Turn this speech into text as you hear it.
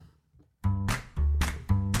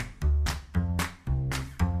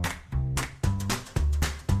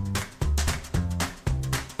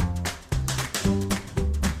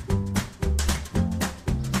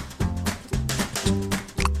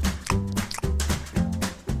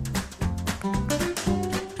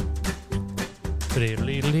Cholas.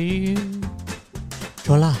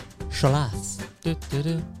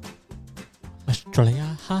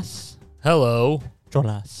 Cholas. Hello,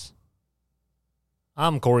 Cholas.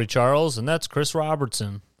 I'm Corey Charles, and that's Chris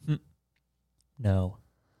Robertson. No.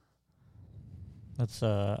 That's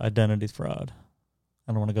identity fraud.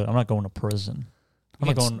 I don't want to go. I'm not going to prison. I'm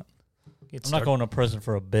not going to prison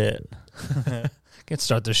for a bit. Can't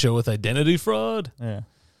start the show with identity fraud. Yeah.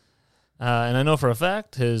 And I know for a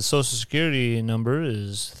fact his social security number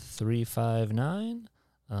is 359.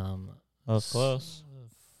 That was close.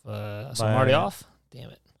 So I'm already off.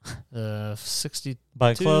 Damn it. 62.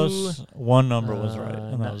 By close, one number was right,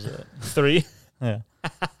 and that was it. 3. Yeah.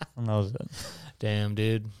 And that was it. Damn,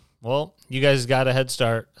 dude. Well, you guys got a head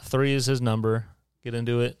start. 3 is his number. Get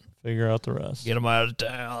into it. Figure out the rest. Get him out of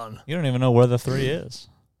town. You don't even know where the 3 is.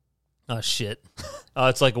 Oh, shit.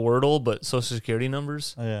 It's like Wordle, but social security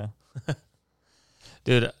numbers. Oh, yeah.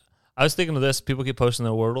 Dude, I was thinking of this. People keep posting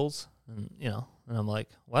their Wordles, and and I'm like,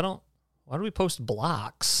 why do we post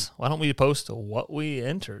blocks? Why don't we post what we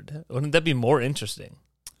entered? Wouldn't that be more interesting?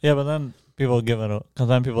 Yeah, but then people give it because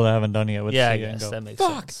then people that haven't done it yet would see I it guess and go, that makes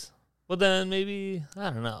fuck. sense. Well, then maybe I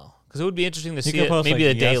don't know, because it would be interesting to You see could it post maybe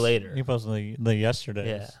like a day later. You post the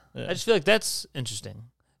yesterdays. Yeah. I just feel like that's interesting.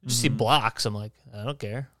 You just see blocks. I'm like, I don't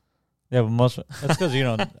care. Yeah, but that's because you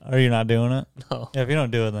don't. Are you not doing it? No. Yeah, if you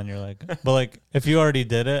don't do it, then you're like. But like, if you already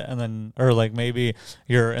did it, and then, or like maybe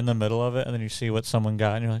you're in the middle of it, and then you see what someone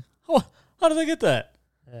got, and you're like, oh, how did they get that?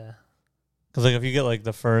 Yeah. Because like if you get like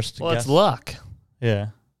the first, Well, guess, it's luck. yeah.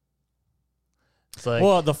 It's like,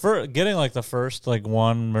 Well, getting like the first like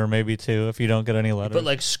 1 or maybe 2 if you don't get any letters. but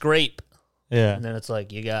like scrape, yeah. and then it's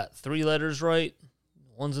like you got 3 letters right,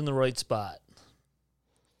 one's in the right spot.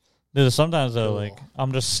 Dude, sometimes though, Cool. like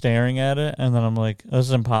I'm just staring at it, and then I'm like, "This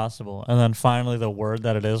is impossible." And then finally, the word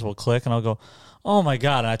that it is will click, and I'll go, "Oh my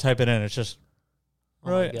god!" And I type it in, it's just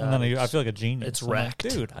Oh my right, God, and then I it's- feel like a genius. it's I'm like, wrecked.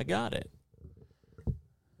 dude. I got it.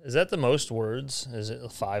 Is that the most words? Is it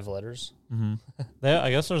 5 letters? Mm-hmm. I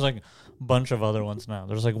guess there's like a bunch of other ones now.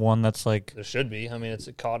 There's like one that's like There should be. I mean, it's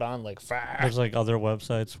caught on like fire. there's like other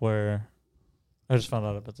websites where I just found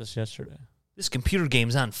out about this yesterday. This computer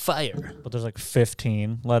game's on fire. But there's like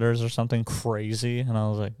 15 letters or something crazy, and I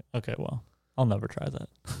was like, okay, well, I'll never try that.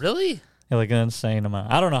 Really? Yeah, like an insane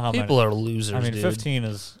amount. I don't know how People many. are losers, I mean, dude. 15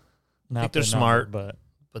 is not think they're the number, smart, but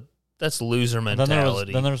That's loser then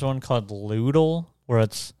mentality. there was one called Loodle where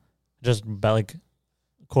it's just like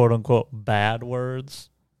quote unquote bad words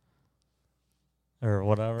or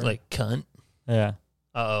whatever. Like cunt. yeah,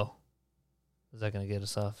 Uh-oh. Is that going to get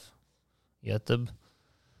us off YouTube?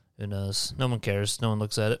 Who knows? No one cares. No one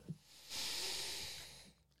looks at it.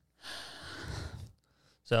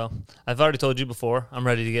 So, I've already told you before, I'm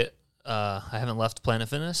ready to get, I haven't left Planet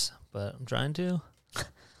Fitness, but I'm trying to.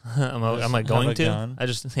 Am I going have a to? gun. I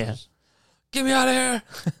just, yeah. Get me out of here.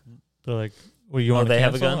 they're like, well, you want to they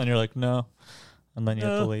have a cancel? gun? And you're like, no, and then you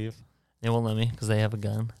have to No. leave. They won't let me because they have a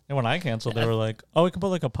gun. And when I canceled, Yeah. they were like, oh, we can put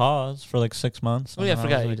like a pause for like 6 months. Oh, yeah, I And was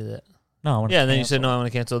forgot you like, did that. No, I want to Yeah, and then you said, cancel. no, I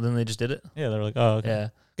want to cancel. Then they just did it. Yeah, they're like, oh, okay. Yeah.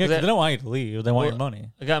 Yeah, 'cause that- they don't want you to leave. They want Well, your money.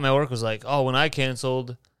 A guy at my work was like, "Oh, when I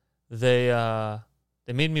canceled, they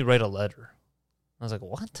made me write a letter." I was like,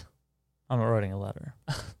 "What?" I'm not writing a letter.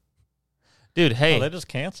 Dude, hey, Oh, they just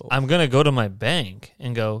canceled. I'm going to go to my bank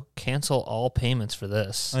and go cancel all payments for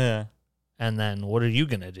this. yeah, And then what are you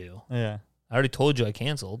going to do? yeah. I already told you I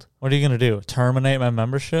canceled. What are you going to do? Terminate my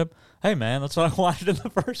membership? Hey, man, that's what I wanted in the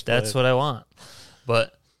first place. That's what I want.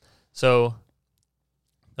 But so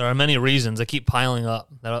there are many reasons that keep piling up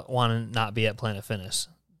that I want to not be at Planet Fitness.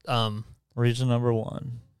 Reason number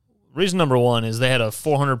 1. Reason number 1 is they had a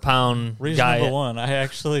 400-pound Reason guy. number 1, I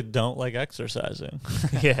actually don't like exercising.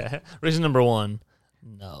 Yeah. Reason number 1,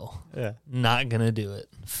 no. yeah. Not going to do it.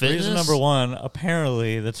 Fitness? Reason number 1,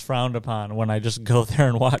 apparently that's frowned upon when I just go there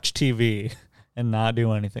and watch TV and not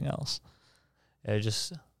do anything else. Yeah,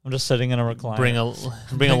 just I'm just sitting in a recliner. bring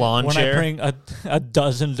a lawn when chair. I bring a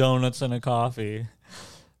dozen donuts and a coffee.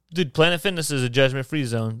 Dude, Planet Fitness is a judgment-free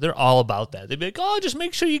zone. They're all about that. They'd be like, oh, just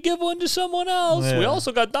make sure you give one to someone else. Yeah. We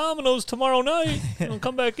also got Domino's tomorrow night. Don't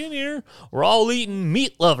come back in here. We're all eating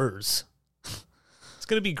meat lovers. It's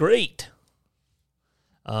going to be great.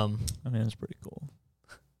 I mean, it's pretty cool.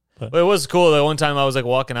 But it was cool. That one time I was like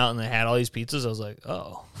walking out and they had all these pizzas. I was like,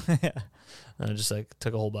 oh. Yeah. And I just like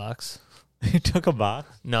took a whole box. You took a box?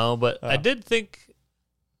 No, but I Oh. did think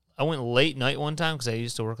I went late night one time because I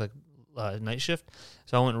used to work like night shift.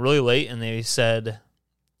 So I went really late and they said,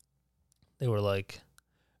 they were like,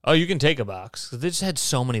 oh, you can take a box. 'Cause they just had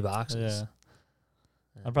so many boxes. Yeah.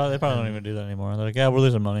 They probably don't even do that anymore. They're like, yeah, we're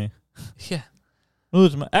losing money. Yeah.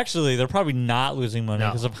 Actually, they're probably not losing money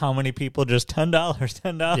because of how many people just $10,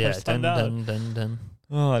 $10, Yeah, $10. 10.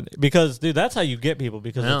 Oh, because, dude, that's how you get people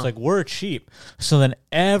because it's like we're cheap. So then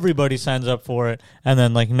everybody signs up for it, and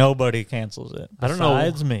then like nobody cancels it.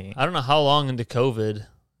 Besides me. I don't know how long into COVID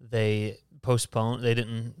they postponed. They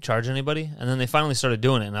didn't charge anybody, and then they finally started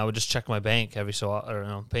doing it. And I would just check my bank every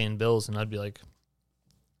paying bills, and I'd be like,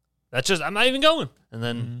 I'm not even going. And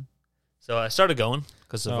then so I started going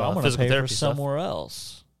because of physical therapy for stuff. somewhere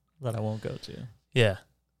else that I won't go to. Yeah,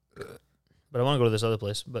 but I want to go to this other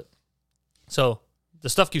place. But so the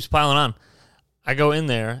stuff keeps piling on. I go in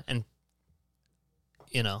there, and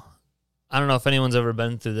I don't know if anyone's ever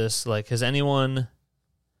been through this. Like, has anyone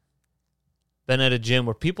been at a gym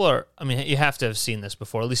where people are? I mean, you have to have seen this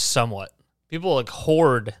before, at least somewhat. People like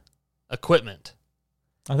hoard equipment.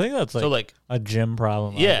 I think that's like a gym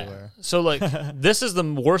problem. Yeah. Everywhere. So like this is the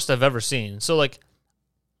worst I've ever seen. So like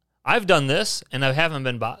I've done this and I haven't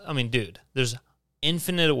been I mean, dude, there's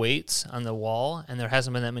infinite weights on the wall and there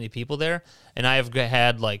hasn't been that many people there. And I've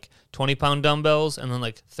had like 20-pound dumbbells and then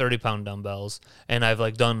like 30-pound dumbbells. And I've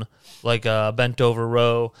like done like a bent over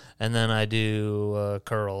row and then I do a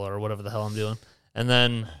curl or whatever the hell I'm doing. And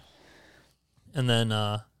then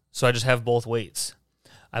so I just have both weights.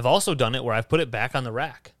 I've also done it where I've put it back on the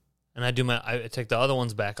rack, and I take the other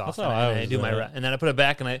ones back off, and I do my rack, and then I put it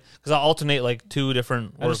back, because I'll alternate like two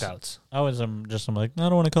different workouts. I'm like, I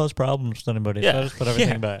don't want to cause problems to anybody, so I just put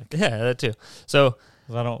everything back. Yeah, that too. So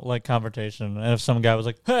I don't like confrontation, and if some guy was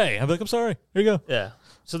like, "Hey," I'd be like, "I'm sorry, here you go." Yeah.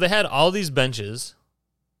 So they had all these benches,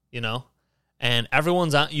 and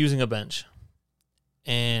everyone's out using a bench,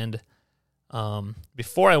 and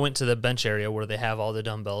before I went to the bench area where they have all the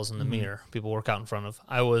dumbbells and the mirror people work out in front of,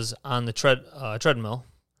 I was on the treadmill,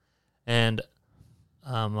 and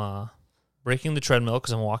I'm breaking the treadmill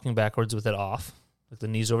because I'm walking backwards with it off, like the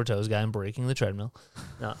knees over toes guy. I'm breaking the treadmill.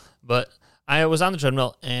 No, but I was on the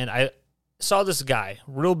treadmill, and I saw this guy,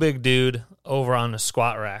 real big dude, over on the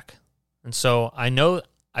squat rack, and so I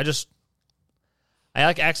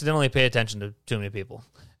accidentally pay attention to too many people,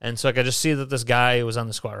 and so I could just see that this guy was on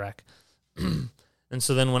the squat rack. And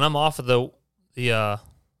so then when I'm off of the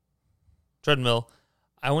treadmill,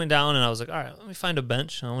 I went down and I was like, all right, let me find a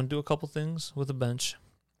bench. I want to do a couple things with a bench.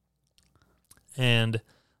 And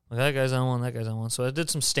that guy's on one, that guy's on one. So I did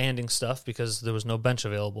some standing stuff because there was no bench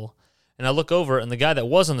available. And I look over, and the guy that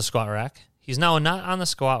was on the squat rack, he's now not on the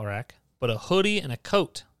squat rack, but a hoodie and a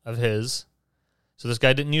coat of his. So this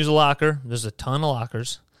guy didn't use a locker. There's a ton of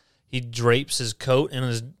lockers. He drapes his coat and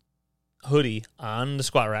his hoodie on the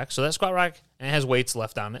squat rack. So that squat rack, and it has weights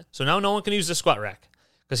left on it. So now no one can use the squat rack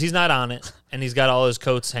because he's not on it, and he's got all his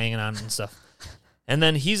coats hanging on and stuff. And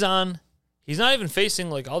then he's not even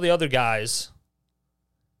facing like all the other guys.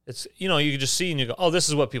 It's, you can just see and you go, oh, this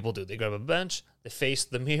is what people do. They grab a bench, they face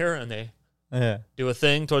the mirror, and they do a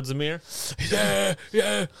thing towards the mirror.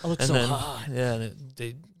 Yeah. I look so hot. Yeah,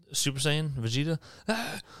 they Super Saiyan, Vegeta.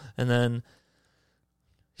 And then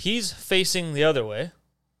he's facing the other way.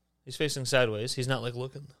 He's facing sideways. He's not like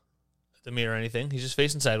looking at the mirror or anything. He's just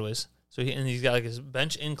facing sideways. So he's got like his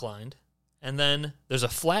bench inclined. And then there's a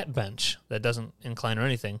flat bench that doesn't incline or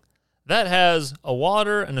anything. That has a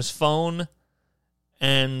water and his phone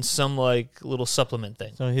and some like little supplement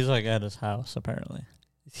thing. So he's like at his house apparently.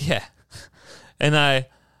 Yeah. And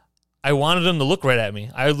I wanted him to look right at me.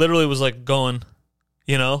 I literally was like going,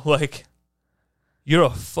 like, you're a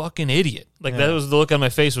fucking idiot. Like, that was the look on my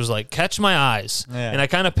face, was like, catch my eyes. Yeah. And I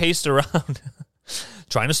kind of paced around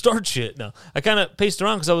trying to start shit. No, I kind of paced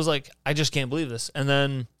around because I was like, I just can't believe this. And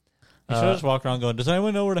then you should just walk around going, does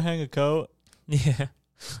anyone know where to hang a coat? Yeah.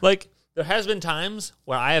 Like, there has been times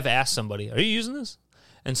where I have asked somebody, are you using this?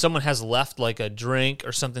 And someone has left like a drink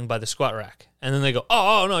or something by the squat rack. And then they go,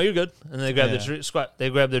 oh no, you're good. And they grab they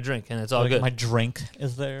grab their drink, and it's all good. My drink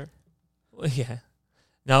is there. Well, yeah.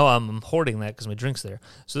 No, I'm hoarding that because my drink's there.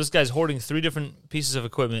 So this guy's hoarding 3 different pieces of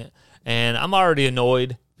equipment, and I'm already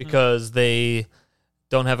annoyed because they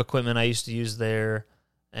don't have equipment I used to use there,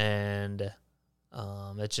 and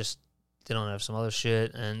it's just they don't have some other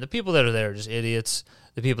shit. And the people that are there are just idiots.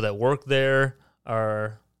 The people that work there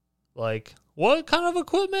are like, what kind of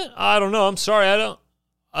equipment? I don't know. I'm sorry.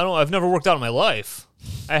 I've never worked out in my life.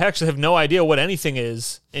 I actually have no idea what anything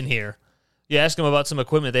is in here. You ask them about some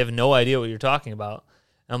equipment, they have no idea what you're talking about.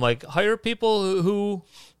 And I'm like, hire people who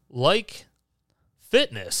like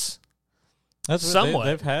fitness. That's somewhat.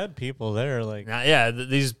 They've had people there like,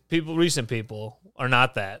 these people, recent people, are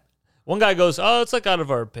not that. One guy goes, oh, it's like out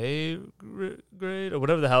of our pay grade or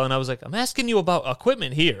whatever the hell. And I was like, I'm asking you about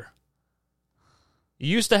equipment here. You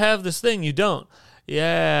used to have this thing, you don't.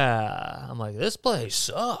 Yeah. I'm like, this place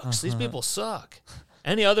sucks. These people suck.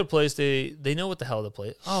 Any other place, they know what the hell to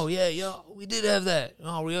play. Oh, yeah, we did have that.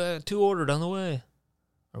 Oh, we got 2 ordered on the way.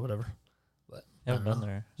 Or whatever. But I haven't been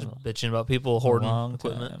there. just bitching about people hoarding Long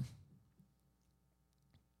equipment. time.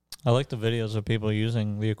 I like the videos of people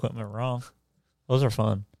using the equipment wrong. Those are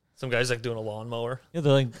fun. Some guy's like doing a lawnmower Yeah,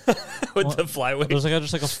 they're like with the flyweight. there's like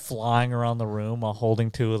just like a flying around the room while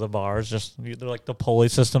holding 2 of the bars. Just they're like the pulley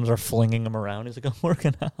systems are flinging him around. He's like, I'm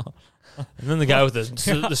working out. And then the guy with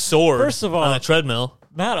the sword First of all, on the treadmill.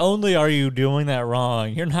 Not only are you doing that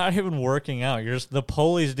wrong, you're not even working out. You're just, the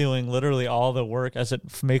pulley's doing literally all the work as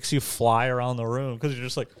it makes you fly around the room because you're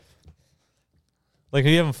just like are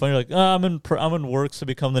you having fun? You're like, oh, I'm in works to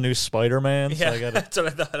become the new Spider-Man. So Yeah, that's what I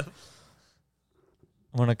thought of.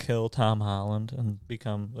 I'm gonna kill Tom Holland and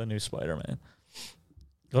become the new Spider-Man.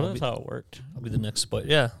 Well, that's how it worked. I'll be the next Spider.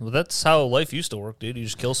 Yeah, well, that's how life used to work, dude. You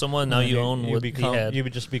just kill someone, now you own what he had. You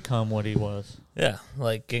would just become what he was. Yeah,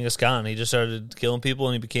 like Genghis Khan. He just started killing people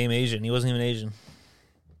and he became Asian. He wasn't even Asian.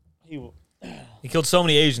 He killed so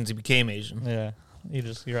many Asians, he became Asian. Yeah,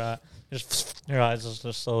 your eyes is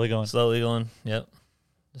just slowly going. Slowly going. Yep,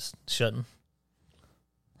 just shutting.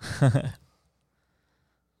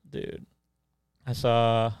 Dude, I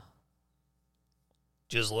saw.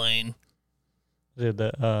 Ghislaine. Did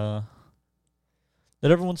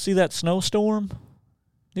everyone see that snowstorm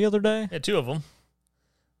the other day? Yeah, 2 of them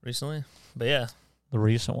recently. But yeah, The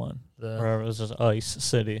recent one. Where it was just ice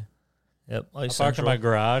city. Yep. Ice I parked in Central. my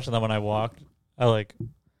garage, and then when I walked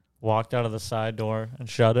out of the side door and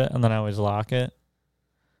shut it, and then I always lock it.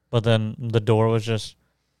 But then the door was just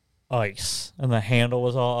ice, and the handle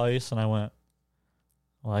was all ice, and I went,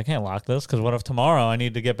 well, I can't lock this, because what if tomorrow I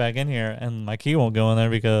need to get back in here, and my key won't go in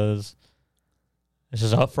there because it's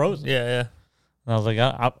just up frozen. Yeah, yeah. And I was like,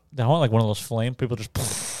 I want like one of those flame people just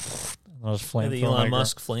those flame. The Elon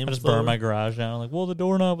Musk flame. I just burned my garage down. Like, well, the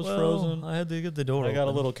doorknob was frozen. I had to get the door. I got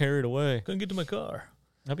a little carried away. Couldn't get to my car.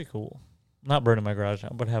 That'd be cool. Not burning my garage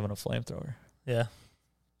down, but having a flamethrower. Yeah.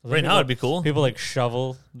 Right now it'd be cool. People like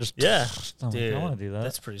shovel. Just yeah. Dude, I want to do that.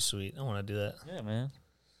 That's pretty sweet. I want to do that. Yeah, man.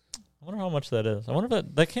 I wonder how much that is. I wonder if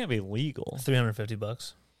that can't be legal.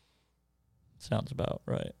 $350. Sounds about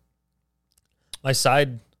right. My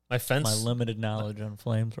fence. My limited knowledge on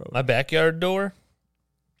flamethrower. My backyard door.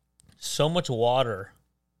 So much water,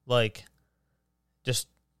 like, just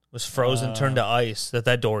was frozen, turned to ice.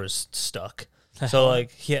 That door is stuck. So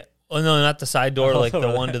like, yeah. Oh no, not the side door, like the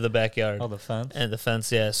one to the backyard. Oh, the fence. And the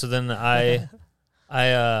fence, yeah. So then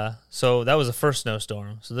so that was the first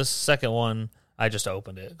snowstorm. So this second one, I just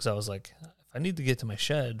opened it because I was like, if I need to get to my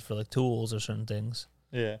shed for like tools or certain things,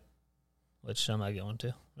 Yeah. which I'm not going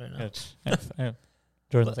to right now.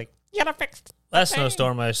 Jordan's like, you gotta fix it. Last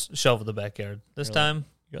snowstorm, I shoveled the backyard. This time,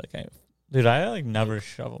 You're like, hey. Dude, I like never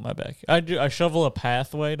shovel my backyard. I shovel a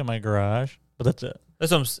pathway to my garage, but that's it.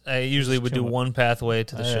 that's what I usually would do one pathway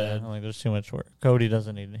to the shed. I'm like, there's too much work. Cody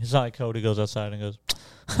doesn't need it. It's not like Cody goes outside and goes,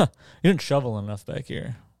 huh, you didn't shovel enough back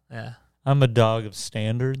here. Yeah. I'm a dog of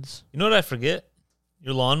standards. You know what I forget?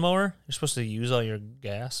 Your lawnmower, you're supposed to use all your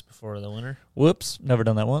gas before the winter. Whoops. Never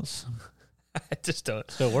done that once. I just don't.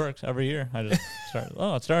 Still works every year. I just start.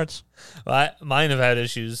 Oh, it starts. Well, mine have had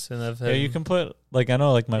issues, and I've had, Yeah, you can put, like, I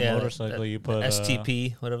know, like my Yeah, motorcycle, you put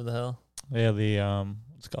STP, whatever the hell. Yeah, the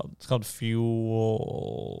it's called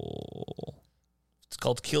fuel. It's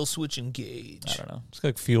called kill switch engage. I don't know. It's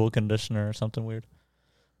like fuel conditioner or something weird.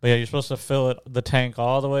 But yeah, you're supposed to fill the tank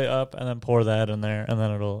all the way up and then pour that in there, and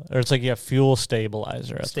then or it's like you have fuel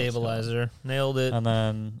stabilizer. That's what it's called. Stabilizer. Nailed it. And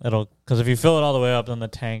then because if you fill it all the way up, then the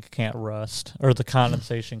tank can't rust, or the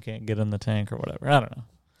condensation can't get in the tank or whatever. I don't know.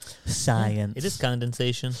 Science. It is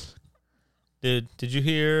condensation. Dude, did you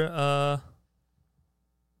hear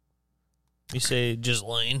you say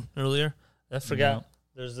Ghislaine earlier? I forgot.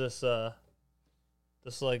 No. There's this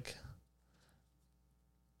like,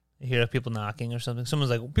 you hear people knocking or something.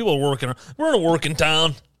 Someone's like, people are working. We're in a working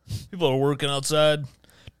town. People are working outside.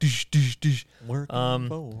 Dish, dish, dish.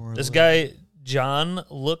 This guy, John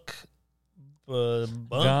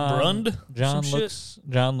Brund. John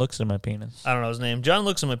looks at my penis. I don't know his name. John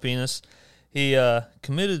looks at my penis. He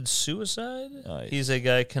committed suicide. Nice. He's a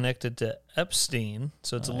guy connected to Epstein,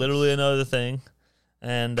 so it's literally another thing.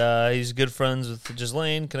 And he's good friends with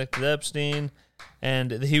Ghislaine, connected to Epstein.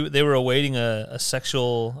 And they were awaiting a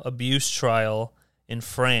sexual abuse trial in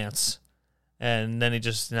France. And then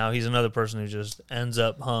he's another person who just ends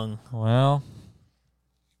up hung. Well,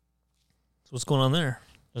 So what's going on there?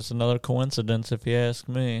 just another coincidence, if you ask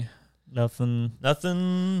me. Nothing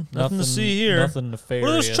Nothing to see here. Nothing nefarious.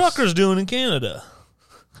 What are those truckers doing in Canada?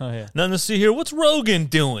 Oh yeah. Nothing to see here. What's Rogan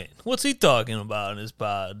doing? What's he talking about in his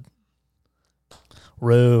pod?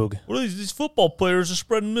 Rogue. What are these football players are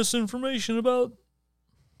spreading misinformation about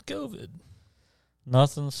COVID?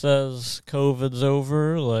 Nothing says COVID's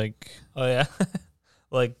over like. Oh yeah,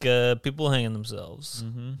 like people hanging themselves.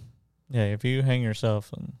 Mm-hmm. Yeah, if you hang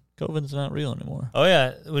yourself, then COVID's not real anymore. Oh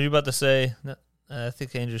yeah, what are you about to say? I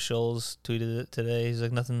think Andrew Scholes tweeted it today. He's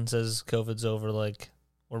like, nothing says COVID's over. Like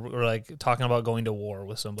we're like talking about going to war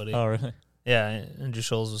with somebody. Oh really? Yeah, Andrew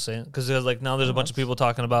Scholes was saying because like now there's a bunch of people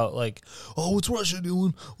talking about like, oh, what's Russia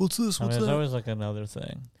doing? What's this? What's that? There's always like another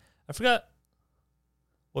thing. I forgot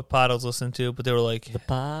what pod I was listening to, but they were like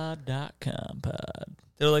thepod.com pod.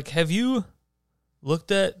 They were like, have you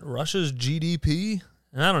looked at Russia's GDP?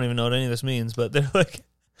 And I don't even know what any of this means, but they're like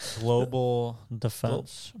global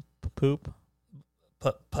defense poop.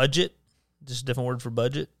 Budget, just a different word for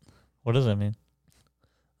budget. What does that mean?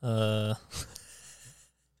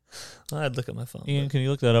 I'd look at my phone. Ian, can you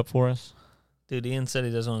look that up for us? Dude, Ian said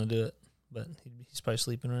he doesn't want to do it, but he's probably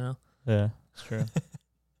sleeping right now. Yeah, that's true.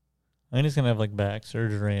 I think he's gonna have like back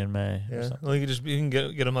surgery in May. Or something. Well, you can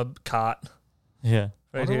get him a cot. Yeah,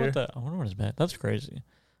 right here. I wonder what his back. That's crazy.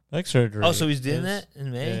 Back surgery. Oh, so he's doing that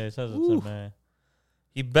in May? Yeah, he says it's in May.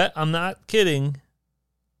 He bet. I'm not kidding.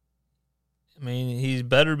 I mean, he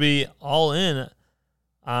better be all in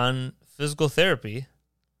on physical therapy.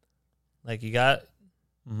 Like you got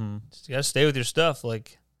to stay with your stuff.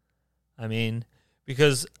 Like, I mean,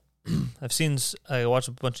 because I watched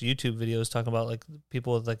a bunch of YouTube videos talking about like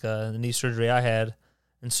people with like the knee surgery I had,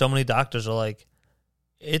 and so many doctors are like,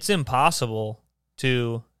 it's impossible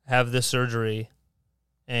to have this surgery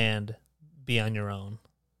and be on your own.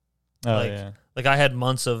 Oh like, yeah. Like I had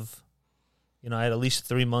months of, I had at least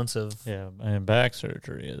 3 months of. Yeah, and back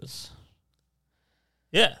surgery is.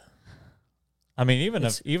 Yeah. I mean, even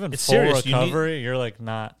it's full serious. recovery, you're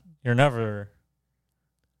never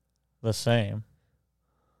the same.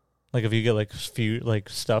 Like if you get like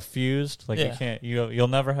stuff fused, like you'll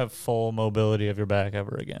never have full mobility of your back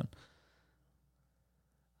ever again.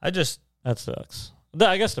 That sucks.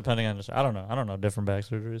 I guess depending on I don't know different back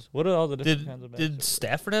surgeries. What are all the different kinds of back Did surgeries?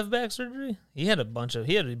 Stafford have back surgery? He had a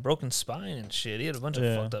broken spine and shit. He had a bunch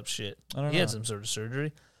of fucked up shit. He had some sort of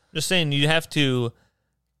surgery. Just saying, you have to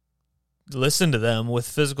listen to them with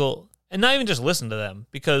physical, and not even just listen to them,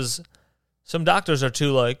 because some doctors are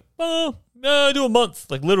too like, oh, yeah, I do a month.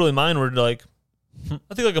 Like literally mine were like,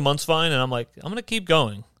 I think like a month's fine, and I'm like, I'm gonna keep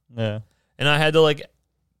going. Yeah. And I had to like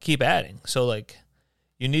keep adding. So like,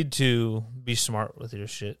 you need to be smart with your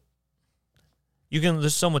shit.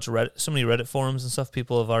 There's so many Reddit forums and stuff.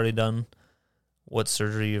 People have already done what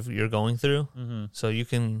surgery you're going through, so you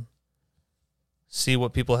can see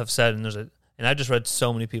what people have said. And I just read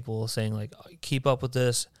so many people saying like, oh, keep up with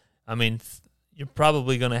this. I mean, you're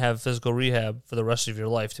probably going to have physical rehab for the rest of your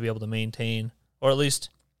life to be able to maintain, or at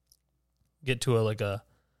least get to a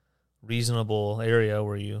reasonable area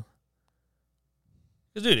where you.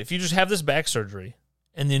 Because dude, if you just have this back surgery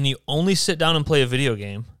and then you only sit down and play a video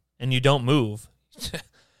game and you don't move,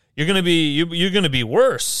 you're gonna be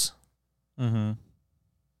worse. Mm-hmm.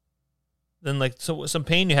 Then like some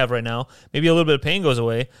pain you have right now, maybe a little bit of pain goes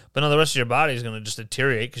away, but now the rest of your body is gonna just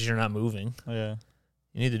deteriorate because you're not moving. Yeah,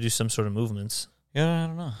 you need to do some sort of movements. Yeah, I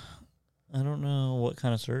don't know. I don't know what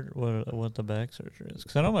kind of surgery, what the back surgery is,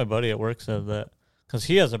 because I know my buddy at work said that because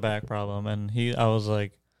he has a back problem, and I was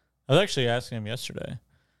actually asking him yesterday. I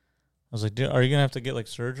was like, are you gonna have to get like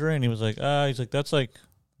surgery? And he was like, he's like, that's like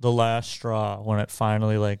the last straw when it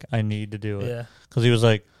finally like I need to do it. Yeah, because he was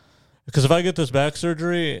like, because if I get this back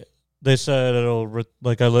surgery, they said it'll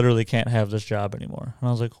I literally can't have this job anymore. And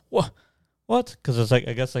I was like, what? Because it's like,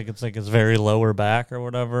 I guess like it's his very lower back or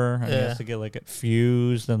whatever, and he has to get like it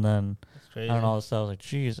fused, and then I don't know all this stuff. I was like,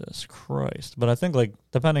 Jesus Christ! But I think like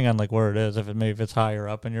depending on like where it is, if it's higher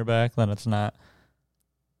up in your back, then it's not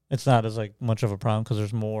as like much of a problem because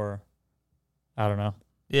there's more. I don't know.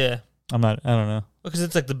 Yeah, I don't know. Because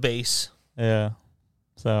it's like the base. Yeah.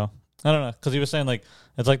 So I don't know, because he was saying like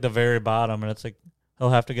it's like the very bottom, and it's like he'll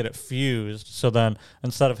have to get it fused. So then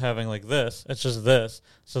instead of having like this, it's just this.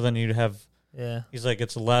 So then you'd have. Yeah. He's like,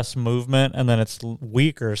 it's less movement, and then it's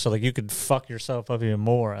weaker, so like you could fuck yourself up even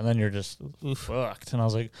more, and then you're just fucked. And I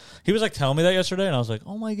was like, he was like telling me that yesterday, and I was like,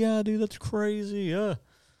 oh my God, dude, that's crazy. Yeah.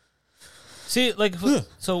 See, like,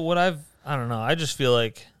 so what I don't know, I just feel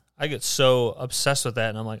like I get so obsessed with that,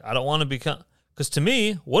 and I'm like, I don't want to become, because to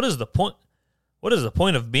me, what is the point? What is the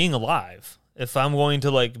point of being alive if I'm going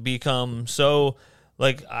to like become so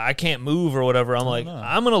like I can't move or whatever? I'm like,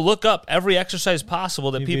 I'm going to look up every exercise possible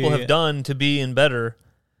that people have done to be in better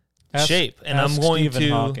shape. And I'm going Stephen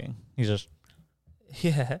Hawking. He's just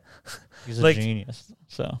Yeah. He's a Like- genius.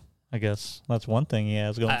 So I guess that's one thing he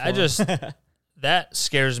has going. I for just him. that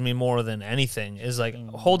scares me more than anything. Is like,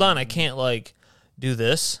 hold on, I can't like do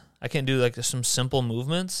this. I can't do like some simple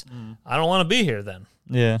movements. I don't want to be here then.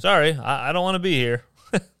 Yeah. Sorry, I don't want to be here.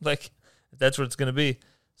 Like, that's what it's gonna be.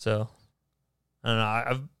 So I don't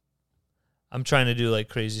know. I'm trying to do like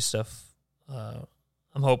crazy stuff.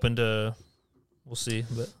 I'm hoping to. We'll see,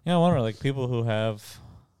 but Yeah, I wonder, like, people who have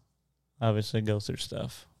obviously go through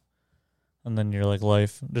stuff, and then your like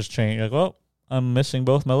life just change. Like, well, I'm missing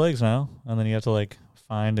both my legs now, and then you have to like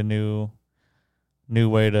find a new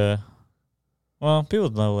way to. Well, people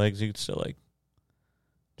with no legs, you could still like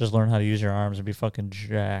just learn how to use your arms and be fucking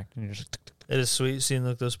jacked, and you're just it is sweet seeing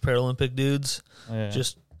like those Paralympic dudes yeah,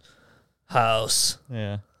 just house.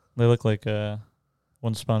 yeah. They look like when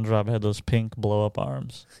SpongeBob had those pink blow up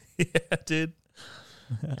arms. Yeah, dude.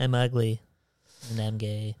 I'm ugly and I'm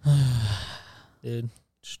gay, dude.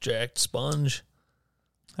 Just jacked sponge.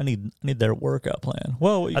 I need their workout plan.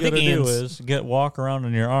 Well, what you I think gotta do Ian's- is walk around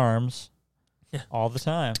in your arms Yeah. all the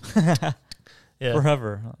time. Yeah,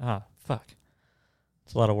 Forever. Ah, fuck.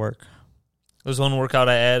 It's a lot of work. there's one workout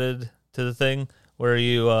I added to the thing where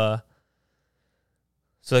you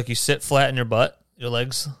so like you sit flat in your butt, your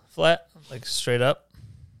legs flat, like straight up,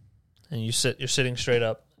 and you're sitting straight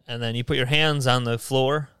up, and then you put your hands on the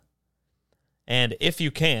floor, and if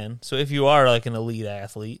you can, so if you are like an elite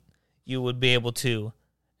athlete, you would be able to,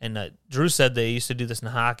 and Drew said they used to do this in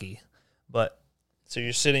hockey, but so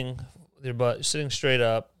you're sitting your butt, you're sitting straight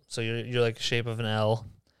up, so you're like the shape of an L,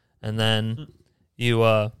 and then you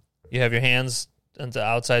have your hands on the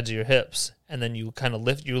outsides of your hips, and then you kind of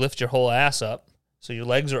lift your whole ass up, so your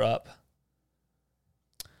legs are up.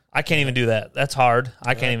 I can't even do that. That's hard.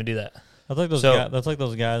 I can't even do that. That's like those guys, that's like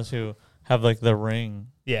those guys who have like the ring.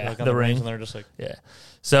 Yeah, like on the rings, ring. and they're just like, Yeah.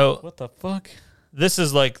 So what the fuck? this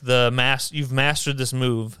is like you've mastered this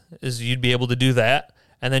move, is you'd be able to do that,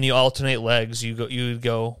 and then you alternate legs. You'd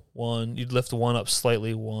go one, you'd lift one up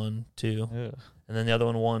slightly, 1, 2, Ugh. and then the other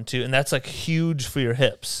one 1, 2, and that's like huge for your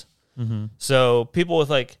hips. Mm-hmm. So people with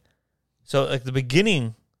like the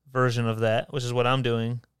beginning version of that, which is what I'm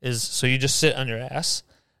doing, is so you just sit on your ass,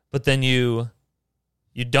 but then you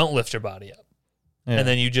don't lift your body up, Yeah. and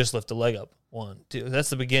then you just lift the leg up, 1, 2. That's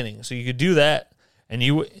the beginning. So you could do that, and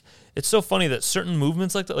it's so funny that certain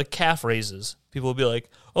movements like that, like calf raises, people will be like,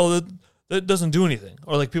 oh, that doesn't do anything,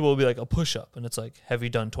 or like people will be like a push up, and it's like, have you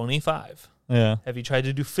done 25? yeah. Have you tried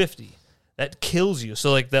to do 50? That kills you.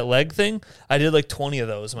 So like that leg thing, I did like 20 of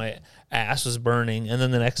those. My ass was burning, and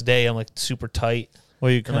then the next day I'm like super tight What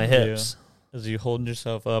you in can my hips. do is you hold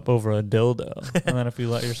yourself up over a dildo, and then if you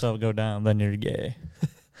let yourself go down, then you're gay.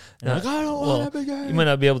 You're like, I don't want to be gay. You might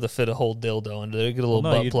not be able to fit a whole dildo under there. Get a little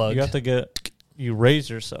No, butt plug. You have to you raise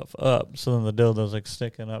yourself up, so then the dildo's like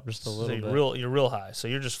sticking up just a so little bit. you're real high. So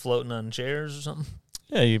you're just floating on chairs or something.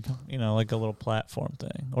 Yeah, you know, like a little platform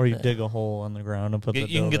thing, or you Yeah. dig a hole in the ground and put the You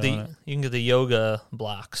can dildo get in it. you can get the yoga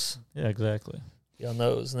blocks. Yeah, exactly. Get on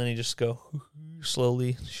those, and then you just go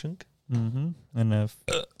slowly. Shunk. Mm-hmm. And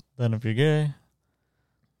if you're gay,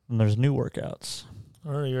 then there's new workouts.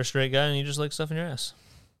 Or you're a straight guy and you just like stuff in your ass.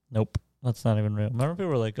 Nope, that's not even real. Remember, people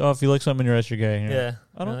were like, "Oh, if you like something in your ass, you're gay." And you're Yeah. like,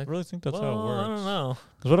 I don't You're like, really think that's how well, it works. I don't know.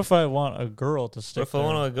 Because what if I want a girl to What stick? if I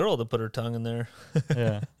want a girl to put her tongue in there?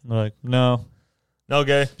 Yeah, they're like, no, No,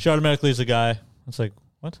 gay. she automatically is a guy. It's like,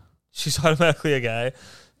 what? She's automatically a guy.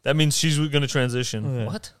 That means she's going to transition. Yeah.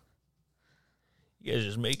 What? You guys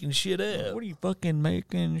just making shit up. What are you fucking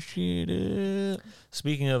making shit up?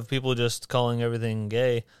 Speaking of people just calling everything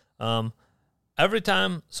gay, every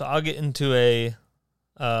time, so I'll get into a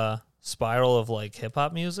spiral of like hip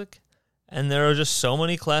hop music, and there are just so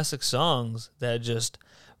many classic songs that just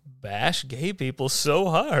bash gay people so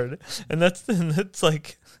hard, and that's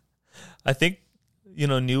like, I think,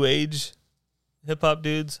 new age hip hop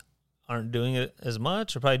dudes aren't doing it as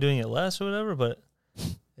much, or probably doing it less or whatever, but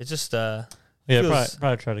it's just Yeah, feels-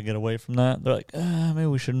 probably try to get away from that. They're like, maybe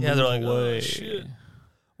we should move Yeah, they're like, away. oh, shit.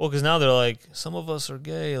 Well, because now they're like, some of us are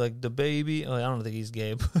gay, like the baby. Oh, I don't think he's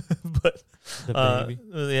gay, but The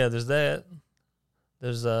baby. yeah, there's that.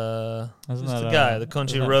 There's Isn't who's that, the guy, the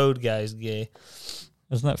country isn't that- road guy's gay.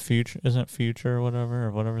 Isn't that Future? Isn't Future or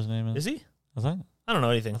whatever his name is? Is he? I think. I don't know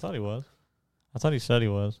anything. I thought he was. I thought he said he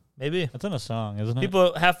was. Maybe It's in a song, isn't it?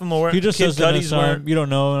 people, half of them are wearing. He just Kid says in a Cudi's song, wearing. you don't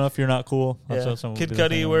know enough, you're not cool. That's Yeah. what someone Kid would be Cudi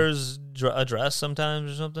thinking. wears a dress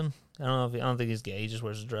sometimes or something. I don't think he's gay. He just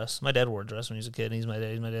wears a dress. My dad wore a dress when he was a kid, and he's my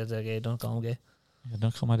dad. My dad's that gay. Don't call him gay. Yeah,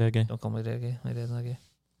 don't call my dad gay. Don't call my dad gay. My dad's not gay.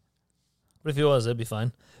 But if he was, that'd be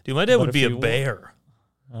fine. Dude, my dad But would if be a he wa- bear.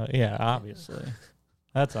 Yeah, obviously.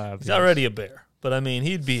 That's obvious. He's already a bear. But I mean,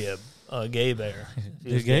 he'd be a a gay bear. He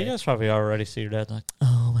The was gay guys probably already see your dad like,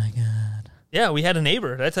 oh my god. Yeah, we had a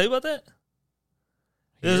neighbor. Did I tell you about that?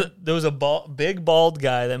 Here? There was a big bald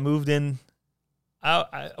guy that moved in.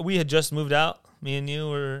 We had just moved out. Me and you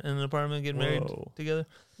were in an apartment getting married together.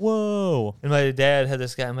 Whoa. And my dad had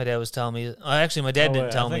this guy. My dad was telling me. Actually, my dad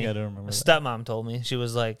didn't tell me. I don't remember. My stepmom told me. She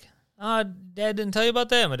was like, "Oh, Dad didn't tell you about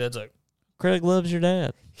that." And my dad's like, Craig loves your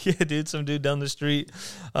dad. "Yeah, dude, some dude down the street.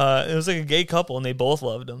 It was like a gay couple, and they both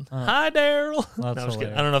loved him. Hi, Daryl." No, I'm just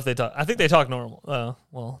kidding. I don't know if they talk. I think they talk normal.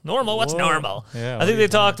 Well, normal. What's normal? Yeah, I think they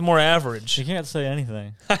talked more average. You can't say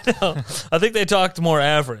anything. I know. I think they talked more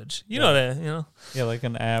average. You know that. You know. Yeah, like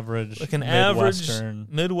an average,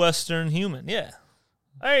 Midwestern human. Yeah.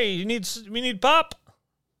 Hey, we need pop.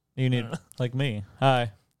 You need like me.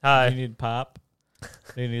 Hi. Hi. You need pop.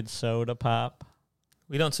 You need soda pop.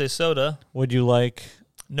 We don't say soda. Would you like?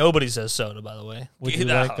 Nobody says soda, by the way. Would you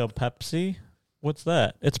like a Pepsi? What's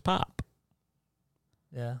that? It's pop.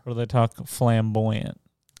 Yeah. Or do they talk flamboyant?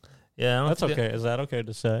 Yeah, that's okay. Is that okay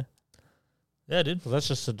to say? Yeah, dude. Well, that's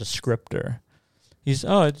just a descriptor. He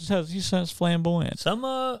says flamboyant.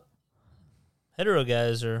 Some hetero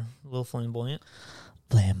guys are a little flamboyant.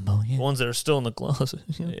 Flamboyant. The ones that are still in the closet.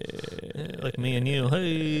 Yeah, like me and you.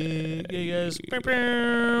 Hey, gay guys.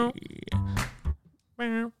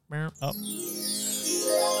 Oh.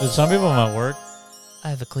 Dude, some people in my work, I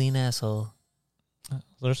have a clean asshole.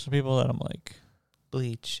 There's some people that I'm like,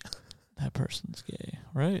 bleach. That person's gay,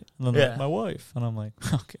 right? And then like, my wife, and I'm like,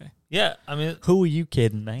 okay. Yeah, I mean, who are you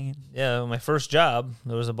kidding, man? Yeah, my first job,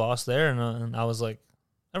 there was a boss there, and I was like,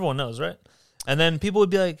 everyone knows, right? And then people would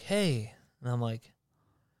be like, hey, and I'm like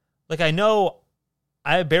I know,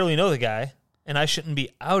 I barely know the guy, and I shouldn't be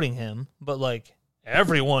outing him, but like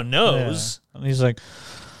everyone knows. Yeah. And he's like,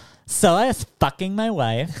 so I was fucking my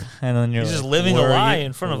wife, and then you're he's like, just living a lie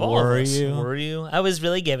in front of all of us. Were you? I was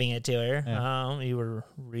really giving it to her. Yeah. You were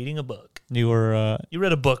reading a book. You were. You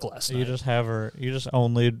read a book last night. You just have her. You just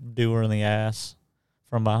only do her in the ass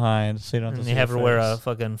from behind, so you don't. Have to you have her wear a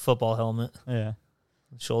fucking football helmet. Yeah.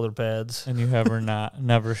 Shoulder pads. And you have her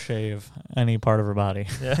never shave any part of her body.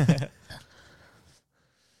 Yeah.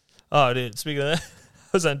 Oh, dude. Speaking of that, I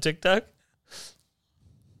was on TikTok.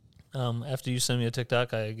 After you send me a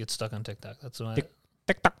TikTok, I get stuck on TikTok. That's my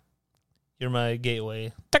TikTok. You're my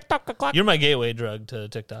gateway. TikTok. You're my gateway drug to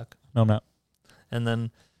TikTok. No, I'm not. And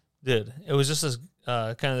then, dude, it was just this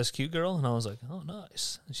kind of this cute girl, and I was like, oh,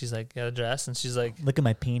 nice. And she's like, got a dress, and she's like, look at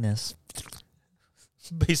my penis.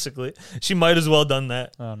 Basically, she might as well done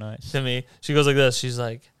that. Oh, nice. To me, she goes like this. She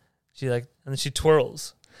and then she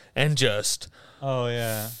twirls and just. Oh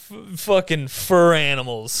yeah. Fucking fur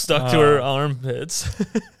animals stuck to her armpits.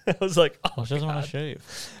 I was like, oh, she doesn't want to shave,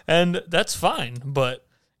 and that's fine. But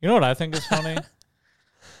you know what I think is funny?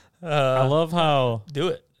 I love how do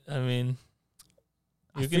it. I mean,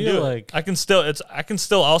 you can feel do like it. I can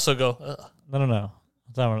still also go. Ugh. No.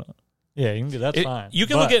 Yeah, you can do that's fine. You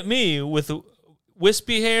can look at me with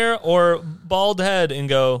wispy hair or bald head and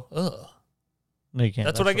go, ugh. No, you can't.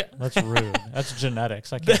 That's what I get. That's rude. That's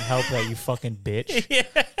genetics. I can't help that, you fucking bitch. Yeah.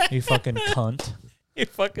 You fucking cunt. You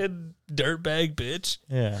fucking dirtbag bitch.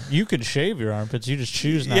 Yeah. You can shave your armpits. You just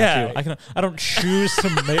choose not to. I don't choose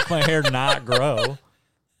to make my hair not grow.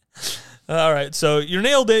 All right. So you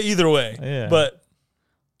nailed it either way. Yeah. But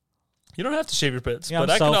you don't have to shave your pits. Yeah,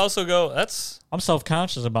 but I can also go, I'm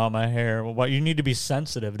self-conscious about my hair. Well, you need to be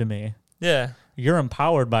sensitive to me. Yeah. You're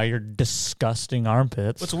empowered by your disgusting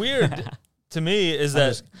armpits. What's weird to me is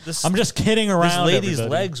that I'm just kidding around. This lady's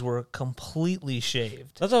legs were completely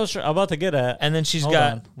shaved. That's what I'm about to get at. And then she's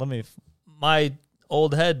my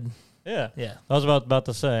old head. Yeah. Yeah. I was about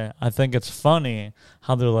to say, I think it's funny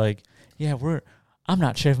how they're like, yeah, I'm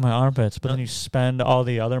not shaving my armpits, but then you spend all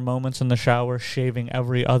the other moments in the shower shaving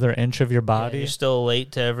every other inch of your body. Yeah, you're still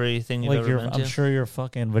late to everything you've ever been to. I'm sure your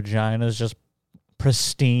fucking vagina's just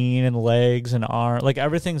pristine and legs and arm, like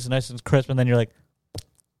everything's nice and crisp, and then you're like,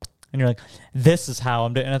 this is how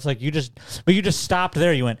I'm doing. And it's like, you just stopped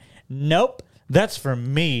there. You went, nope, that's for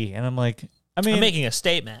me. And I'm like, I'm making a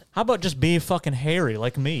statement. How about just be fucking hairy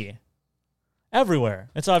like me?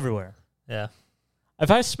 Everywhere. It's everywhere. Yeah.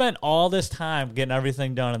 If I spent all this time getting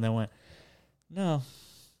everything done and then went, no,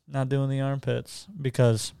 not doing the armpits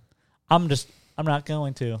because I'm not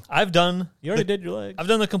going to. You already did your legs. I've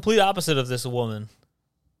done the complete opposite of this woman.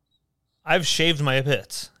 I've shaved my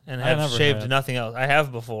pits and have shaved nothing else. I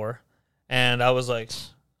have before, and I was like,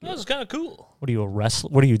 that was kind of cool. What are you, a wrestler?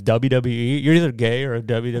 What are you, WWE? You're either gay or a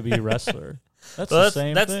WWE wrestler. That's the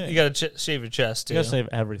same thing. You got to shave your chest, too. You got to shave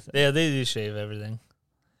everything. Yeah, they do shave everything.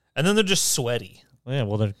 And then they're just sweaty. Yeah,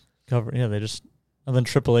 well, they're covered. Yeah, they just And then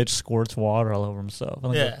Triple H squirts water all over himself.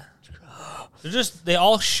 And Yeah. They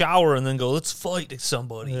all shower and then go, let's fight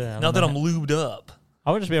somebody. Yeah, now that I'm lubed up.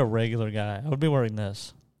 I would just be a regular guy. I would be wearing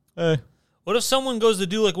this. Hey. What if someone goes to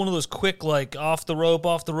do like one of those quick, like off the rope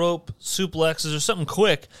suplexes or something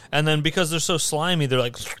quick, and then because they're so slimy, they're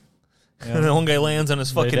like, Yeah. and then one guy lands on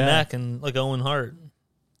his fucking die. neck and like Owen Hart.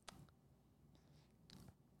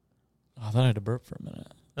 Oh, I thought I had to burp for a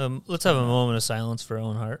minute. Let's have a moment of silence for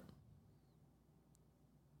Owen Hart.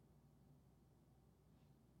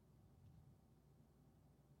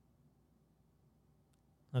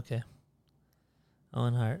 Okay.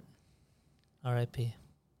 Owen Hart. R.I.P.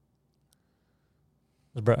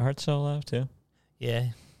 Is Bret Hart still alive too? Yeah,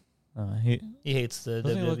 He hates the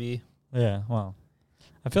Doesn't he WWE. yeah. Well,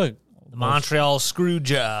 I feel like The Montreal screw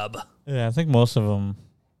job. yeah. I think most of them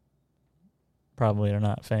probably are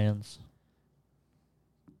not fans.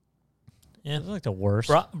 Yeah. It's like the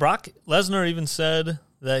worst. Brock Lesnar even said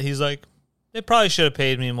that he's like, they probably should have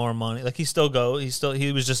paid me more money. Like he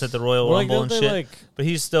was just at the Royal Well, like, Rumble don't and they, shit. But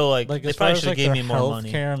he's still like they as far probably as, should have like, gave their me more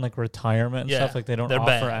money. healthcare and like retirement and Yeah, stuff. Like they don't they're offer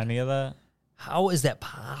bad. any of that. How is that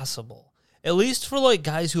possible? At least for like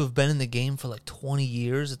guys who have been in the game for like 20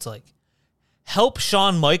 years, it's like help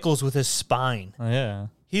Shawn Michaels with his spine. Oh, yeah.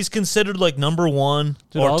 He's considered like number one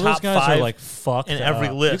Dude, or all top those guys 5 are like fucked in every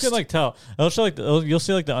up. list. You can like tell. Also, like you'll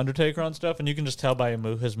see like the Undertaker on stuff, and you can just tell by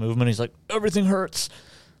his movement. He's like everything hurts.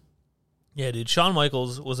 Yeah, dude. Shawn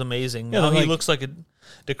Michaels was amazing. Yeah, Now he like- looks like a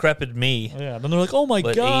decrepit me. Yeah. Then they're like, oh my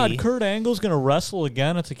But god, 80. Kurt Angle's gonna wrestle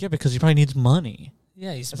again. It's like yeah, because he probably needs money.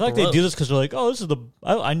 Yeah, he's. It's like they do this because they're like, oh, this is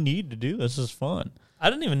I need to do this. This is fun. I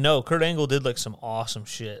didn't even know Kurt Angle did like some awesome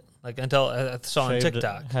shit. Like until I saw on Shaved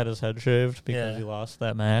TikTok. it, had his head shaved because Yeah. he lost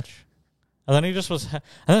that match, and then he just was. And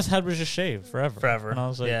his head was just shaved forever. Forever. And I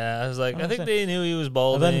was like, I was like, I I think was they knew he was And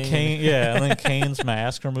balding. then Kane, yeah, and then Kane's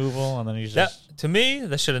mask removal, and then he's That, just to me,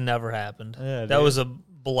 that should have never happened. Yeah, that dude. was a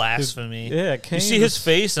blasphemy. yeah. Kane You see his was-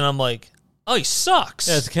 face, and I'm like, oh, he sucks.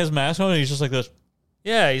 Yeah, it's his mask on, and he's just like this.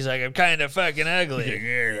 Yeah, he's like, I'm kind of fucking ugly.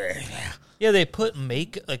 Yeah, they put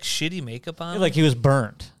shitty makeup on. Like he was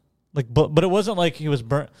burnt. Like, but it wasn't like he was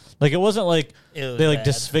burnt. Like it wasn't like It was they like bad.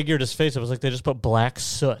 disfigured his face. It was like they just put black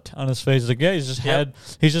soot on his face. It's like yeah, he's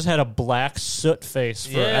just had a black soot face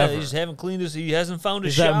forever. Yeah, he just haven't cleaned his. He hasn't found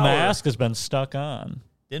his that shower. mask has been stuck on,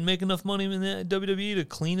 Didn't make enough money in the WWE to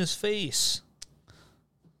clean his face.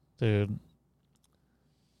 dude.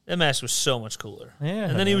 That mask was so much cooler. Yeah,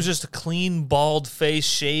 And then he was just a clean, bald face,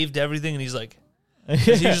 shaved everything, and he's like, yeah.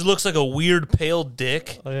 he just looks like a weird, pale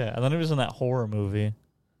dick. Oh yeah, and then he was in that horror movie.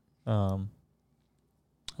 I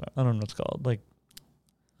don't know what it's called. Like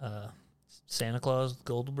Santa Claus,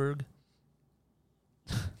 Goldberg.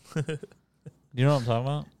 you know what I'm talking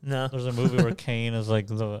about? No. There's a movie where Kane is like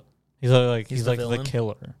he's like He's the villain?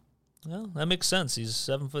 killer. Well, that makes sense. He's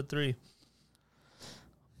 7'3".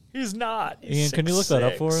 He's not. He's Ian, can you look that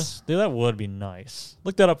up for 6'6". us? Dude, that would be nice.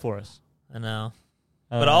 Look that up for us. I know.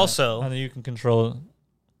 But also- and then you can control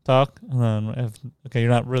talk. And then you're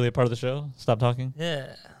not really a part of the show. Stop talking.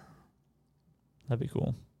 Yeah. That'd be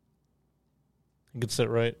cool. You could sit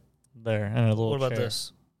right there in a little. What about chair.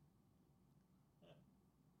 this?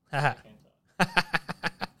 Haha.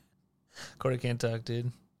 Corey can't talk,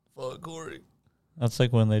 dude. Fuck Corey. That's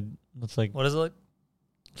like when they. That's like What is it like?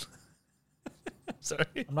 Sorry.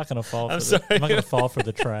 I'm not gonna fall. I'm For sorry. I'm not gonna fall for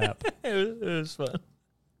the trap. It was fun.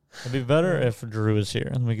 It'd be better if Drew is here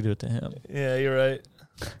and we could do it to him. Yeah, you're right.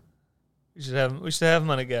 We should have him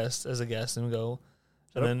on as a guest and go,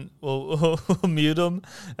 Shut and then we'll mute him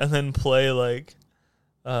and then play like,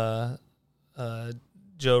 Joe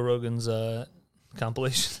Rogan's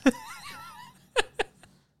compilation.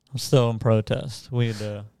 I'm still in protest. We need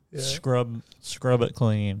to Yeah. scrub it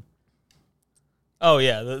clean. Oh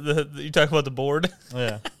yeah, the you talk about the board?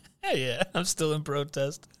 Yeah, Yeah, I'm still in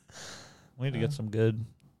protest. we need to get some good.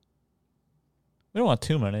 We don't want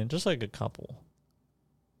too many, just like a couple.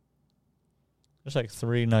 Just like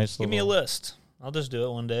 3 nice. Give me a little- list. I'll just do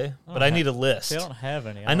it one day, Oh, but I need a list. See, I don't have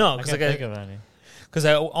any. I know, I 'cause, can't like, think of any. Because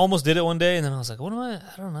I almost did it one day, and then I was like, "What am I?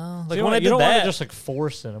 I don't know." Like you when I you did don't want that, to just like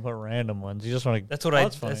force it and put random ones. You just want to. that's what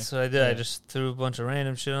That's funny. That's what I did. I Yeah. just threw a bunch of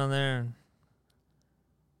random shit on there,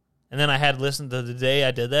 and then I had listened to the day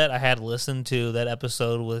I did that. I had listened to that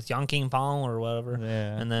episode with Yang King Pong or whatever,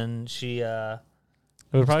 Yeah. and then she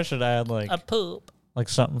We probably should add like a poop.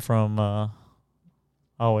 something from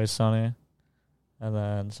Always Sunny, and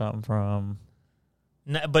then something from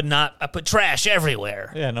But not. I put trash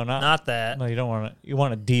everywhere. yeah. No, Not that. No, you don't want it. You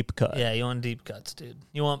want a deep cut. Yeah, you want deep cuts, dude.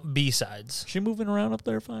 You want B-sides. Is she moving around up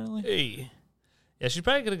there finally? Hey. Yeah, she's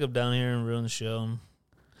probably going to go down here and ruin the show.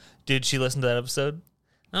 Did she listen to that episode?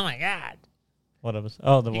 Oh, my God. What was?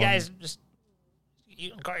 Oh, the You one. guys just,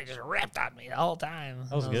 you and Corey just ripped on me the whole time.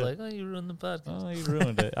 That was and I good. was like, oh, you ruined the podcast. Oh, you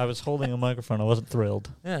ruined it. I was holding a microphone. I wasn't thrilled.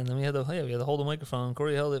 Yeah, and then we had to hold the microphone.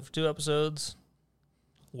 Corey held it for 2 episodes.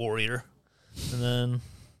 Warrior. And then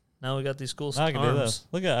now we got these cool Now I can do arms. this.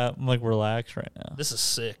 Look at I'm like relaxed right now. This is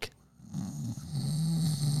sick.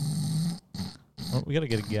 Well, we got to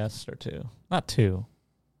get a guest or two. Not two.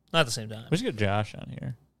 Not at the same time. We should get Josh on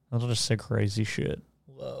here. I'll just say crazy shit.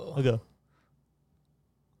 Whoa. I'll go.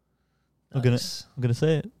 Nice. I'm gonna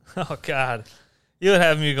say it. Oh, God. You would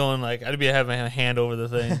have me going like, I'd be having my hand over the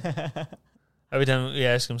thing. Every time we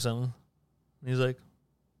ask him something. He's like,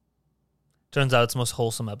 turns out it's the most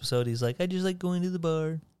wholesome episode. He's like, I just like going to the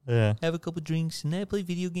bar, Yeah. have a couple drinks, and then I play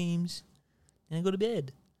video games, and I go to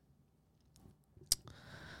bed.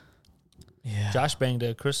 Yeah. Josh banged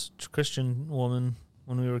a Christian woman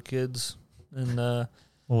when we were kids, and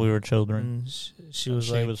When we were children. and she was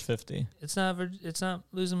like, 50. it's not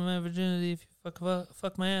losing my virginity if you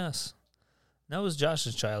fuck my ass. That was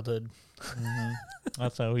Josh's childhood. Mm-hmm.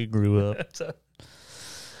 That's how he grew up. That's a-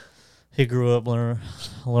 He grew up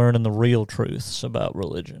learning the real truths about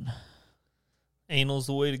religion. Anal's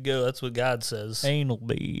the way to go. That's what God says. Anal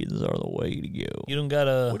beads are the way to go. You don't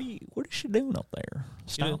gotta. What is she doing up there?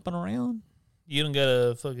 Stomping around? You don't got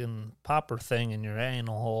a fucking popper thing in your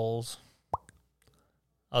anal holes.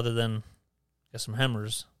 Other than got some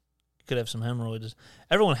hemorrhoids. You could have some hemorrhoids.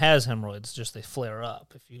 Everyone has hemorrhoids, just they flare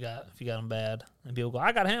up if you got them bad. And people go,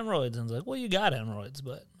 I got hemorrhoids, and it's like, well, you got hemorrhoids,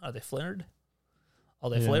 but are they flared? Are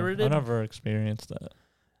they flared? I never experienced that.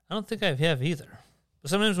 I don't think I have either. But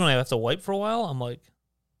sometimes when I have to wipe for a while, I'm like,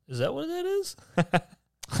 is that what that is?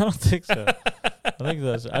 I don't think so.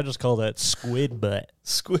 I just call that squid butt.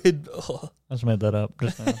 Squid. Oh. I just made that up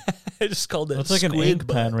just now. I just called that. It's like an squid ink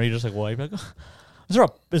butt. pen where you just like wipe. Like,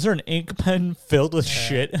 is there an ink pen filled with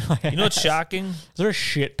shit in my ass? You know what's shocking? Is there a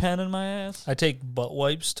shit pen in my ass? I take butt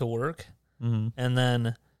wipes to work, Mm-hmm. and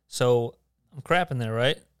then so I'm crapping there,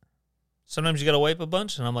 right? Sometimes you got to wipe a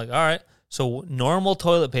bunch, and I'm like, all right. So normal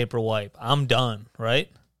toilet paper wipe, I'm done, right?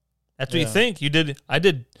 That's what you Yeah. think. You did. I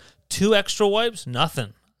did 2 extra wipes,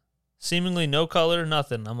 nothing. Seemingly no color,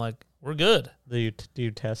 nothing. I'm like, we're good. Do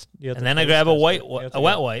you test? You have And to then I taste grab a test wet it. You have to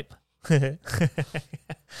wet go, wipe.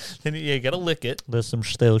 Then you got to lick it. There's some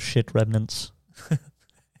still shit remnants.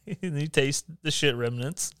 And you taste the shit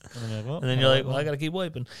remnants. And then you're like, well, I got to keep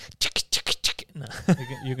wiping. No.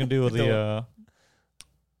 you can do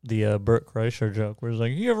the Burt Kreischer joke where it's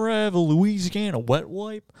like, you ever have a Louisiana wet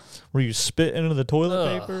wipe where you spit into the toilet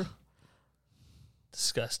Ugh. paper?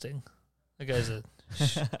 Disgusting. That guy's a.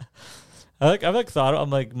 I've thought, I'm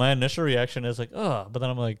like, my initial reaction is like, ugh, but then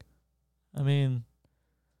I'm like, I mean,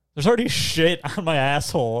 there's already shit on my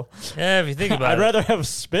asshole. Yeah, if you think about I'd it. rather have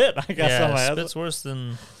spit, I guess, on my spit's asshole. worse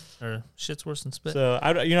than, or shit's worse than spit. So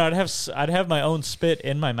I'd have my own spit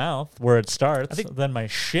in my mouth where it starts, I think- then my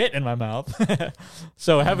shit in my mouth.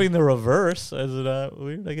 So having the reverse is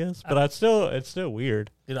weird, I guess, but it's still weird.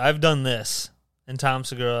 Dude, I've done this, and Tom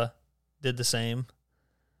Segura did the same.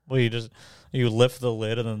 Well, you lift the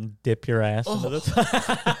lid and then dip your ass into this.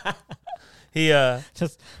 He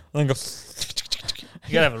Just then go.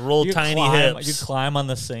 You gotta have real tiny hips. You climb on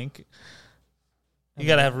the sink. You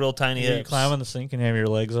gotta have real tiny You hips. climb on the sink and have your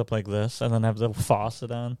legs up like this, and then have the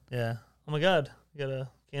faucet on. Yeah. Oh my God, you got a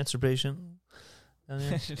cancer patient down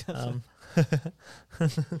here.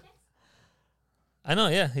 I know.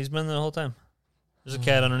 Yeah, he's been there the whole time. There's a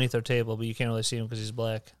cat underneath our table, but you can't really see him because he's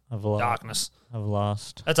black. I've lost. Darkness. I've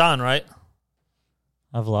lost. That's on, right?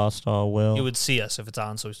 I've lost all will. You would see us if it's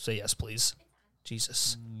on, so say yes, please.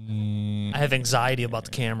 Jesus. Mm, I have anxiety about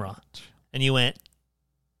the camera. And you went,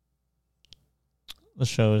 The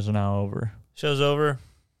show is now over. show's over.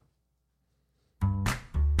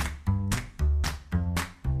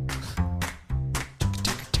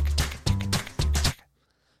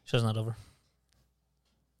 Show's not over.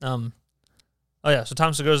 Oh yeah, so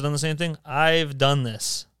Tom Segura's done the same thing. I've done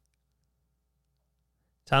this.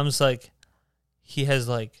 Tom's like, he has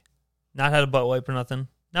like not had a butt wipe or nothing.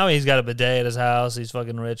 Now he's got a bidet at his house. He's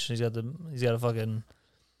fucking rich. He's got a fucking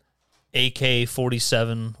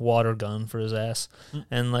AK-47 water gun for his ass,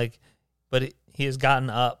 and like, but he has gotten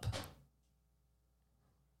up,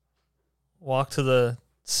 walked to the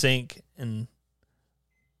sink and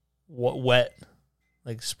wet,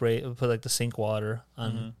 like spray, put like the sink water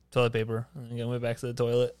on toilet paper, and then went back to the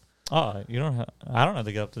toilet. Oh, you don't have. I don't have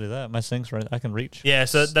to get up to do that. My sink's right. I can reach. Yeah,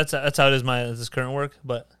 so that's how it is this current work,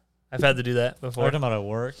 but I've had to do that We're before. talking about at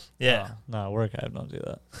work. Yeah. Oh, no, at work I don't do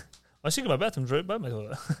that. I was thinking my bathroom's right by my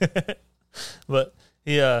toilet. But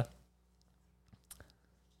he,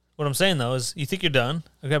 what what I'm saying though is, you think you're done,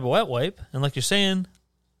 I grab a wet wipe, and like you're saying,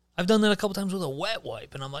 I've done that a couple times with a wet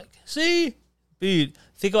wipe, and I'm like, see, dude,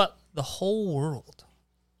 think about the whole world,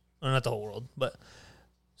 or not the whole world, but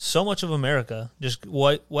so much of America just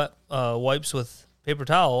wipes with paper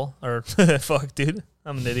towel, or fuck, dude,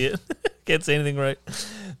 I'm an idiot, can't say anything right.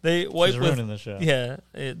 They wipe with ruining the show. Yeah,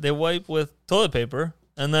 they wipe with toilet paper,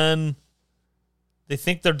 and then they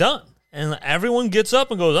think they're done. And everyone gets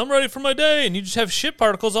up and goes, I'm ready for my day. And you just have shit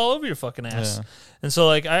particles all over your fucking ass. Yeah. And so,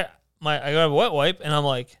 like, I got a wet wipe, and I'm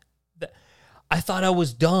like, I thought I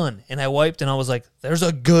was done. And I wiped, and I was like, there's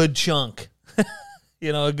a good chunk.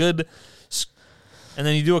 A good. And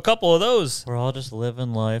then you do a couple of those. We're all just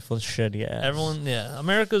living life with shitty ass. Everyone, yeah.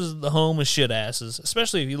 America's the home of shit asses,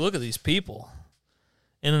 especially if you look at these people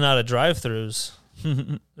in and out of drive-thrus.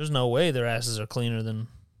 There's no way their asses are cleaner than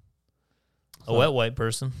a wet wipe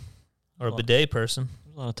person. Or a bidet person.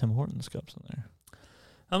 There's a lot of Tim Hortons cups in there.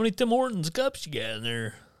 How many Tim Hortons cups you got in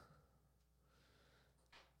there?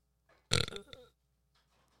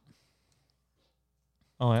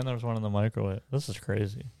 Oh, and there's one in the microwave. This is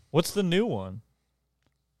crazy. What's the new one?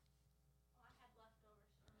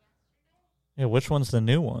 Yeah, which one's the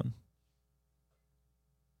new one?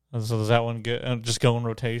 So does that one just go in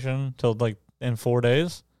rotation till like in 4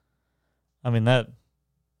 days? I mean that.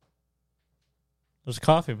 There's a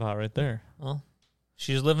coffee pot right there. Well,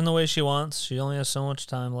 she's living the way she wants. She only has so much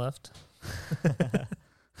time left.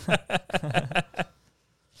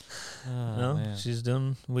 No, man. she's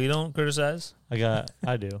doing. We don't criticize. I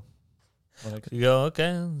do. You go,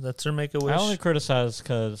 okay, that's her make a wish. I only criticize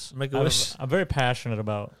because Make a wish. I'm very passionate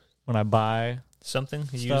about when I buy Something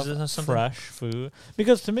you stuff, use it as something fresh food,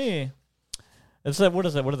 because to me, it's like what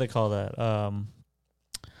do they call that?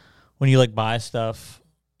 When you like buy stuff.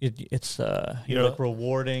 It's you're like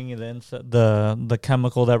rewarding the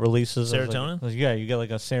chemical that releases serotonin. You get like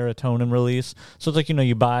a serotonin release. So it's like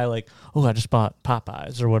you buy like, oh, I just bought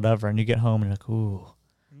Popeyes or whatever, and you get home and you're like, ooh.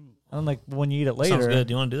 And like when you eat it later, Sounds good.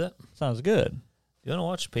 Do you want to do that? Sounds good. Do you want to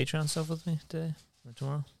watch Patreon stuff with me today or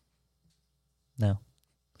tomorrow? No.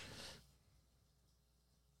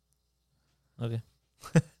 Okay.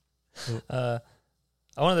 I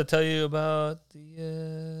wanted to tell you about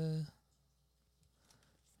the.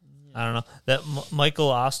 I don't know. That Michael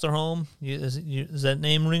Osterholm, does that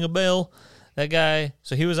name ring a bell? That guy,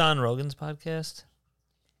 so he was on Rogan's podcast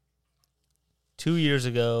 2 years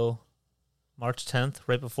ago, March 10th,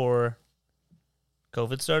 right before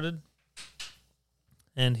COVID started.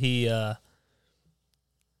 And he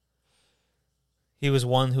was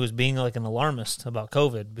one who was being like an alarmist about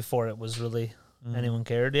COVID before it was really anyone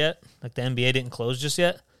cared yet. Like the NBA didn't close just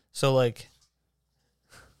yet. So like,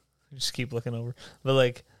 just keep looking over. But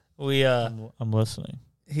like, I'm listening.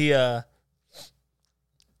 So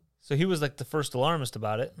he was like the first alarmist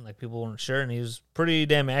about it, and like people weren't sure, and he was pretty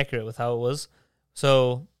damn accurate with how it was.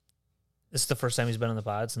 So this is the first time he's been on the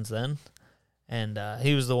pod since then, and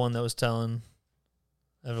he was the one that was telling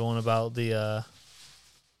everyone about the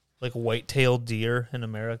like white-tailed deer in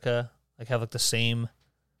America, like have like the same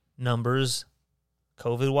numbers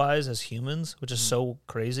COVID-wise as humans, which is so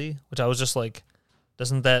crazy. Which I was just like,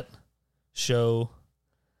 doesn't that show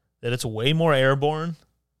that it's way more airborne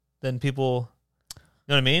than people, you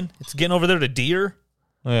know what I mean? It's getting over there to deer.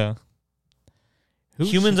 Yeah.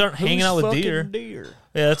 Humans aren't hanging out with deer. deer.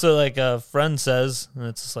 Yeah, that's what like a friend says, and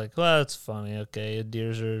it's just like, well, it's funny. Okay,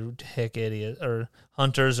 deers are hick idiots, or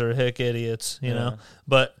hunters are hick idiots, you know?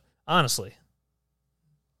 But honestly,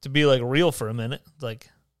 to be like real for a minute, like,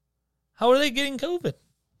 how are they getting COVID?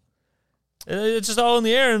 It's just all in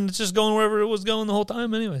the air, and it's just going wherever it was going the whole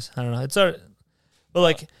time anyways. I don't know. It's our... But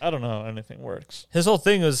like, I don't know how anything works. His whole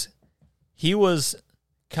thing was, he was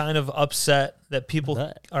kind of upset that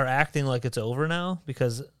people are acting like it's over now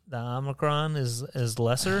because the Omicron is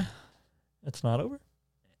lesser. It's not over.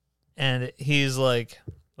 And he's like,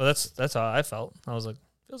 well, that's how I felt. I was like,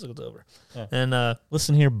 feels like it's over. Yeah. And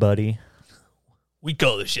listen here, buddy. We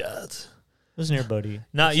call the shots. Listen here, buddy.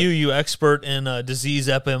 Not you expert in disease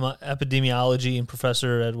epidemiology and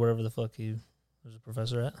professor at wherever the fuck he was a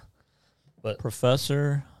professor at. But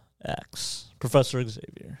Professor X, Professor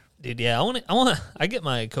Xavier. Dude, yeah, I get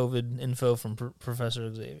my COVID info from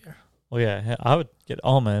Professor Xavier. Well, yeah, I would get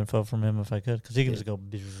all my info from him if I could, because he can just go.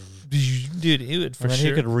 Dude, he would for and then sure.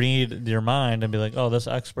 He could read your mind and be like, "Oh, this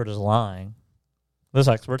expert is lying. This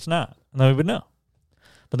expert's not," and then we would know.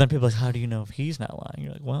 But then people are like, "How do you know if he's not lying?"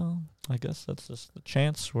 You're like, "Well, I guess that's just the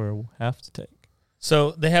chance we have to take."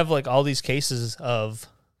 So they have like all these cases of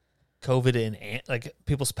COVID in like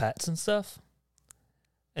people's pets and stuff.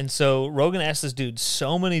 And so Rogan asked this dude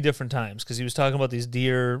so many different times because he was talking about these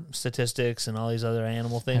deer statistics and all these other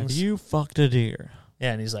animal things. Have you fucked a deer?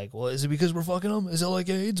 Yeah, and he's like, well, is it because we're fucking them? Is it like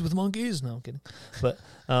AIDS with monkeys? No, I'm kidding. But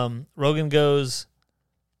Rogan goes,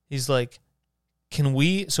 he's like,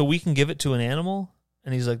 we can give it to an animal?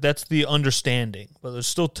 And he's like, that's the understanding, but there's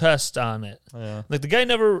still tests on it. Yeah. Like the guy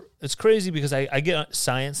never, it's crazy because I get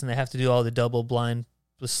science and they have to do all the double blind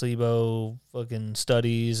placebo fucking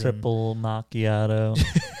studies. Triple macchiato.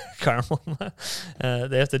 Caramel.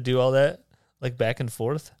 They have to do all that like back and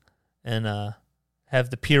forth and have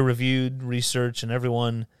the peer-reviewed research and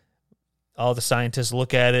everyone, all the scientists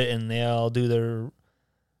look at it and they all do their,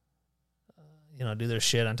 do their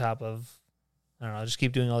shit on top of, I don't know, just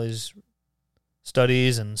keep doing all these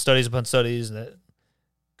studies and studies upon studies that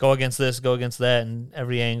go against this, go against that in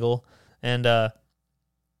every angle. And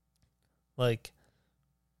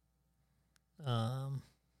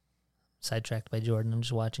sidetracked by Jordan. I'm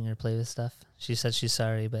just watching her play with stuff. She said she's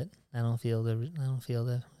sorry, but I don't feel the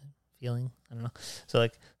feeling. I don't know. So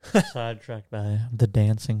like Sidetracked by the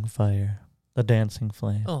dancing fire, the dancing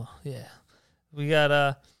flame. oh yeah, we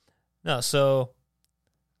got no. So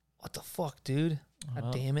what the fuck, dude? God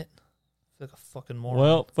Well, damn it! I feel like a fucking moron.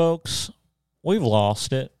 well, folks, we've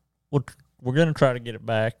lost it. We're gonna try to get it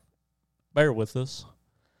back. Bear with us.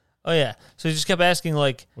 oh yeah. So he just kept asking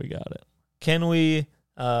like, We got it. can we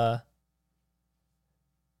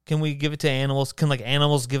give it to animals? Can like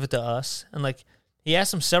animals give it to us? And like he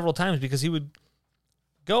asked him several times because he would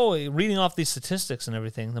go reading off these statistics and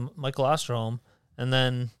everything, the Michael Osterholm, and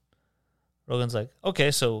then Rogan's like,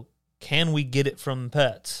 okay, so can we get it from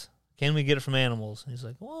pets? Can we get it from animals? And he's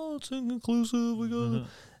like, well, it's inconclusive. We got and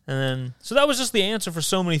then so that was just the answer for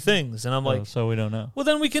so many things. And I'm like, so we don't know. well,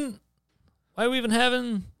 then we can. Why are we even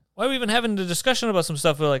having the discussion about some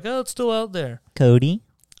stuff? We're like, oh, it's still out there. Cody,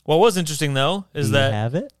 What was interesting though is do that you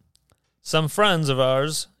have it? some friends of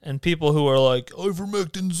ours and people who are like,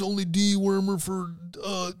 ivermectin's only dewormer for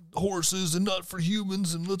horses and not for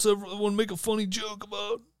humans, and let's everyone make a funny joke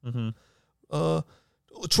about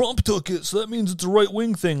Trump took it, so that means it's a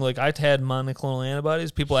right-wing thing. Like, I had monoclonal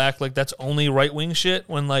antibodies. People act like that's only right-wing shit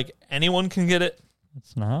when, like, anyone can get it.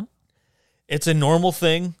 It's not. It's a normal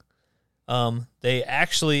thing. They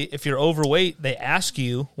actually, if you're overweight, they ask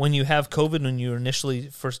you when you have COVID, when you initially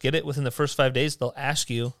first get it, within the first 5 days, they'll ask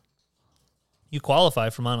you, you qualify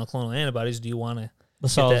for monoclonal antibodies. Do you want to?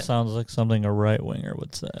 This all sounds like something a right winger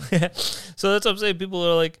would say. So that's what I'm saying. People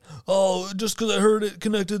are like, oh, just because I heard it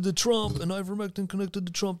connected to Trump and ivermectin connected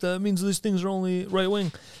to Trump, that means these things are only right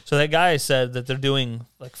wing. So that guy said that they're doing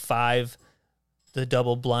like 5, the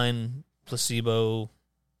double blind placebo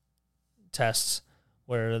tests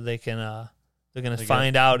where they can, they're going to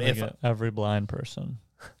find out if every blind person,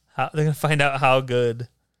 they're going to find out how good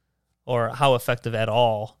or how effective at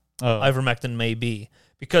all ivermectin may be,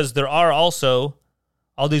 because there are also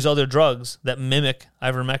all these other drugs that mimic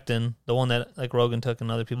ivermectin, the one that like Rogan took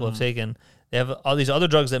and other people have taken. They have all these other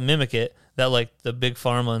drugs that mimic it that like the big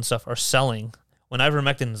pharma and stuff are selling when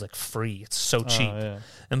ivermectin is like free. It's so cheap.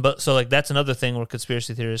 So like that's another thing where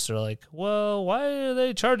conspiracy theorists are like, well, why are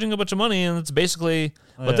they charging a bunch of money? And it's basically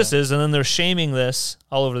what this is. And then they're shaming this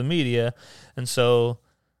all over the media. And so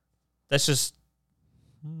that's just,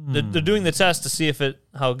 they're doing the test to see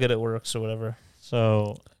how good it works or whatever.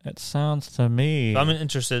 So it sounds to me, I'm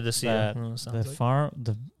interested to see that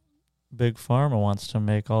the big pharma wants to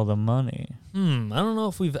make all the money. I don't know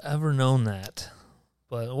if we've ever known that,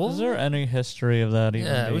 but is there any history of that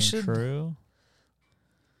even being should true?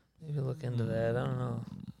 Maybe look into that. I don't know.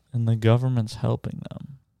 And the government's helping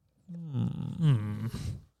them.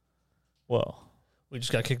 Well, we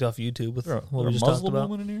just got kicked off YouTube with what we just talked about.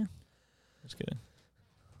 Woman in here? Just kidding.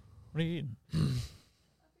 What are you eating?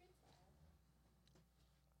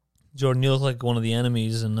 Jordan, you look like one of the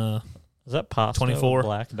enemies in Is that pasta 24 with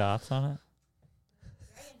black dots on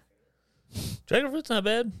it? Dragon fruit's not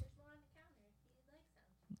bad.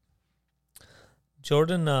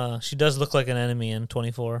 Jordan, she does look like an enemy in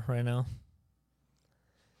 24 right now.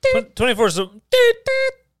 24 is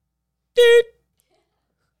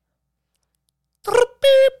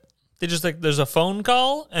they just like there's a phone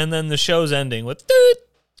call and then the show's ending with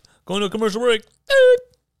going to a commercial break.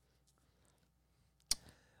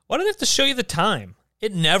 Why do they have to show you the time?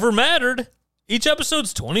 It never mattered. Each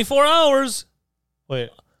episode's 24 hours. Wait,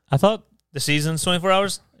 I thought the season's 24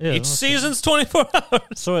 hours? Yeah, Each season's 24 hours.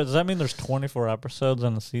 So does that mean there's 24 episodes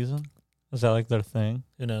in the season? Is that like their thing?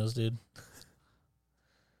 Who knows, dude?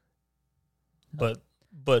 But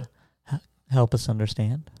help us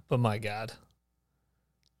understand. But my God.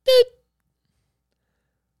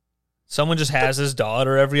 Someone just has his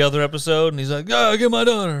daughter every other episode, and he's like, "Oh, get my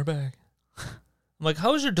daughter back." I'm like,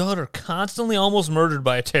 how is your daughter constantly almost murdered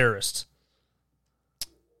by a terrorist?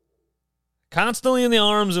 Constantly in the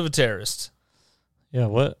arms of a terrorist. Yeah,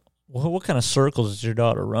 what kind of circles is your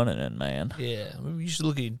daughter running in, man? Yeah, maybe you should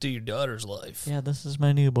look into your daughter's life. Yeah, this is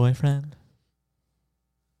my new boyfriend.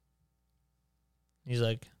 He's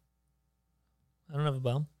like, I don't have a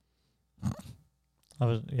bomb. I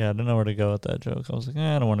didn't know where to go with that joke. I was like,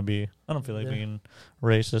 I don't feel like being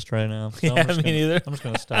racist right now. So Yeah, me neither. I'm just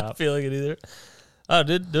gonna I stop. don't feel like it either. Oh,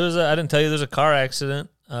 dude, I didn't tell you there's a car accident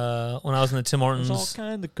when I was in the Tim There's all Hortons.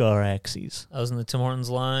 kind of car axes. I was in the Tim Hortons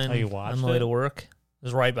line Oh, you watched on the way it? to work. It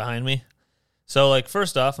was right behind me. So, like,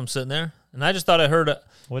 first off, I'm sitting there, and I just thought I heard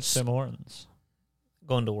What's Tim Hortons?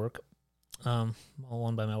 going to work. One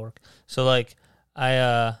by my work. So, like,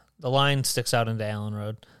 the line sticks out into Allen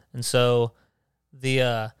Road, and so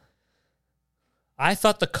I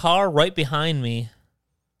thought the car right behind me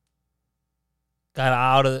got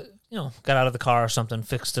out of the car or something,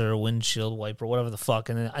 fixed their windshield wiper, whatever the fuck,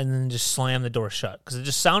 and then just slammed the door shut because it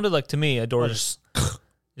just sounded like to me a door just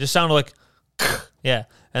sounded like yeah.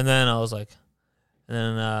 And then I was like, and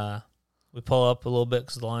then we pull up a little bit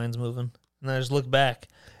because the line's moving, and then I just look back,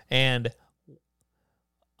 and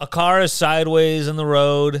a car is sideways in the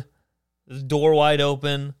road, the door wide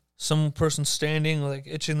open. Some person standing, like,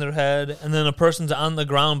 itching their head, and then a person's on the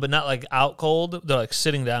ground, but not, like, out cold. They're, like,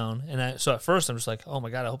 sitting down. And so at first, I'm just like, oh,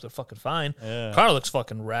 my God, I hope they're fucking fine. Yeah. Car looks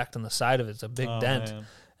fucking wrecked on the side of it. It's a big dent. Man.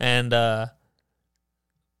 And,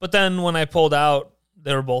 but then when I pulled out,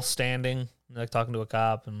 they were both standing, like, talking to a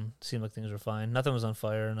cop, and it seemed like things were fine. Nothing was on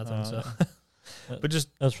fire, nothing. So. But just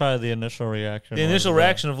That's probably the initial reaction. the initial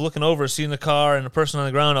reaction of looking over, seeing the car and the person on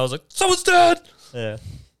the ground, I was like, someone's dead! Yeah.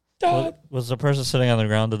 Was the person sitting on the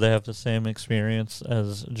ground, did they have the same experience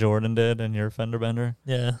as Jordan did in your fender bender?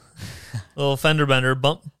 Yeah. Little fender bender,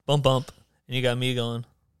 bump, bump, bump. And you got me going.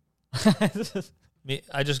 I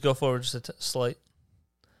just go forward just a slight.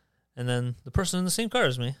 And then the person in the same car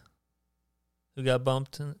as me, who got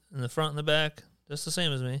bumped in the front and the back, just the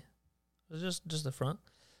same as me. It was just the front.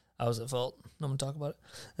 I was at fault. No one talk about it.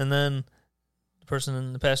 And then the person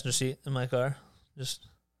in the passenger seat in my car just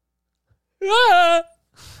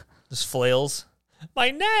flails.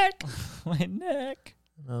 My neck! My neck.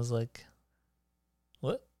 And I was like,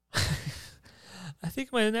 what? I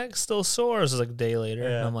think my neck's still sore. It was like a day later.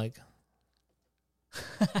 Yeah. And I'm like,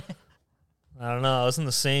 I don't know. I was in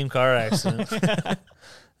the same car accident.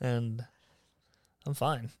 And I'm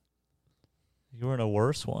fine. You were in a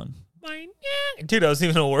worse one. My neck. Dude, I was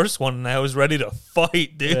even a worse one, and I was ready to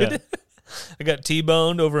fight, dude. Yeah. I got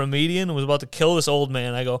T-boned over a median and was about to kill this old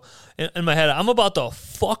man. I go, in my head, I'm about to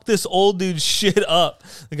fuck this old dude's shit up.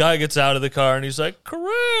 The guy gets out of the car, and he's like,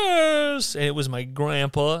 Chris! And it was my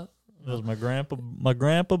grandpa. It was my grandpa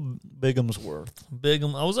Bigumsworth.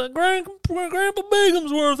 Bigham. I was like, Grandpa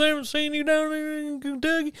Bigumsworth, I haven't seen you down there in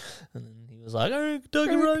Kentucky. And then he was like, hey,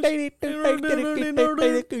 Kentucky race.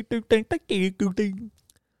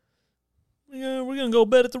 Yeah, we're going to go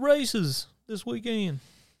bet at the races this weekend.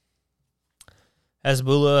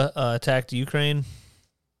 Hezbollah attacked Ukraine.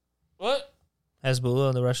 What?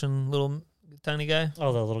 Hezbollah, the Russian little tiny guy.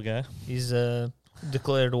 Oh, that little guy. He's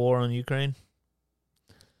declared war on Ukraine.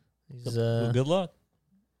 He's Well, good luck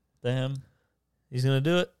to him. He's gonna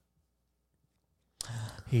do it.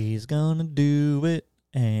 He's gonna do it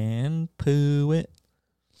and poo it.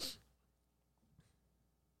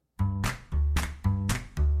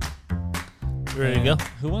 You ready to go?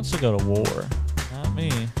 Who wants to go to war? Not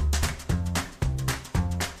me.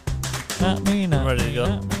 Not me, not I'm ready to me, go.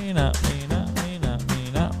 Not me, not me, not me, not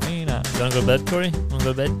me, not me, not me. You wanna go to bed, Corey? Wanna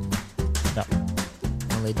go to bed? No.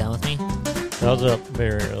 Wanna lay down with me? I was up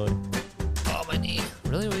very early. Oh, my knee.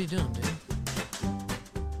 Really? What are you doing, dude?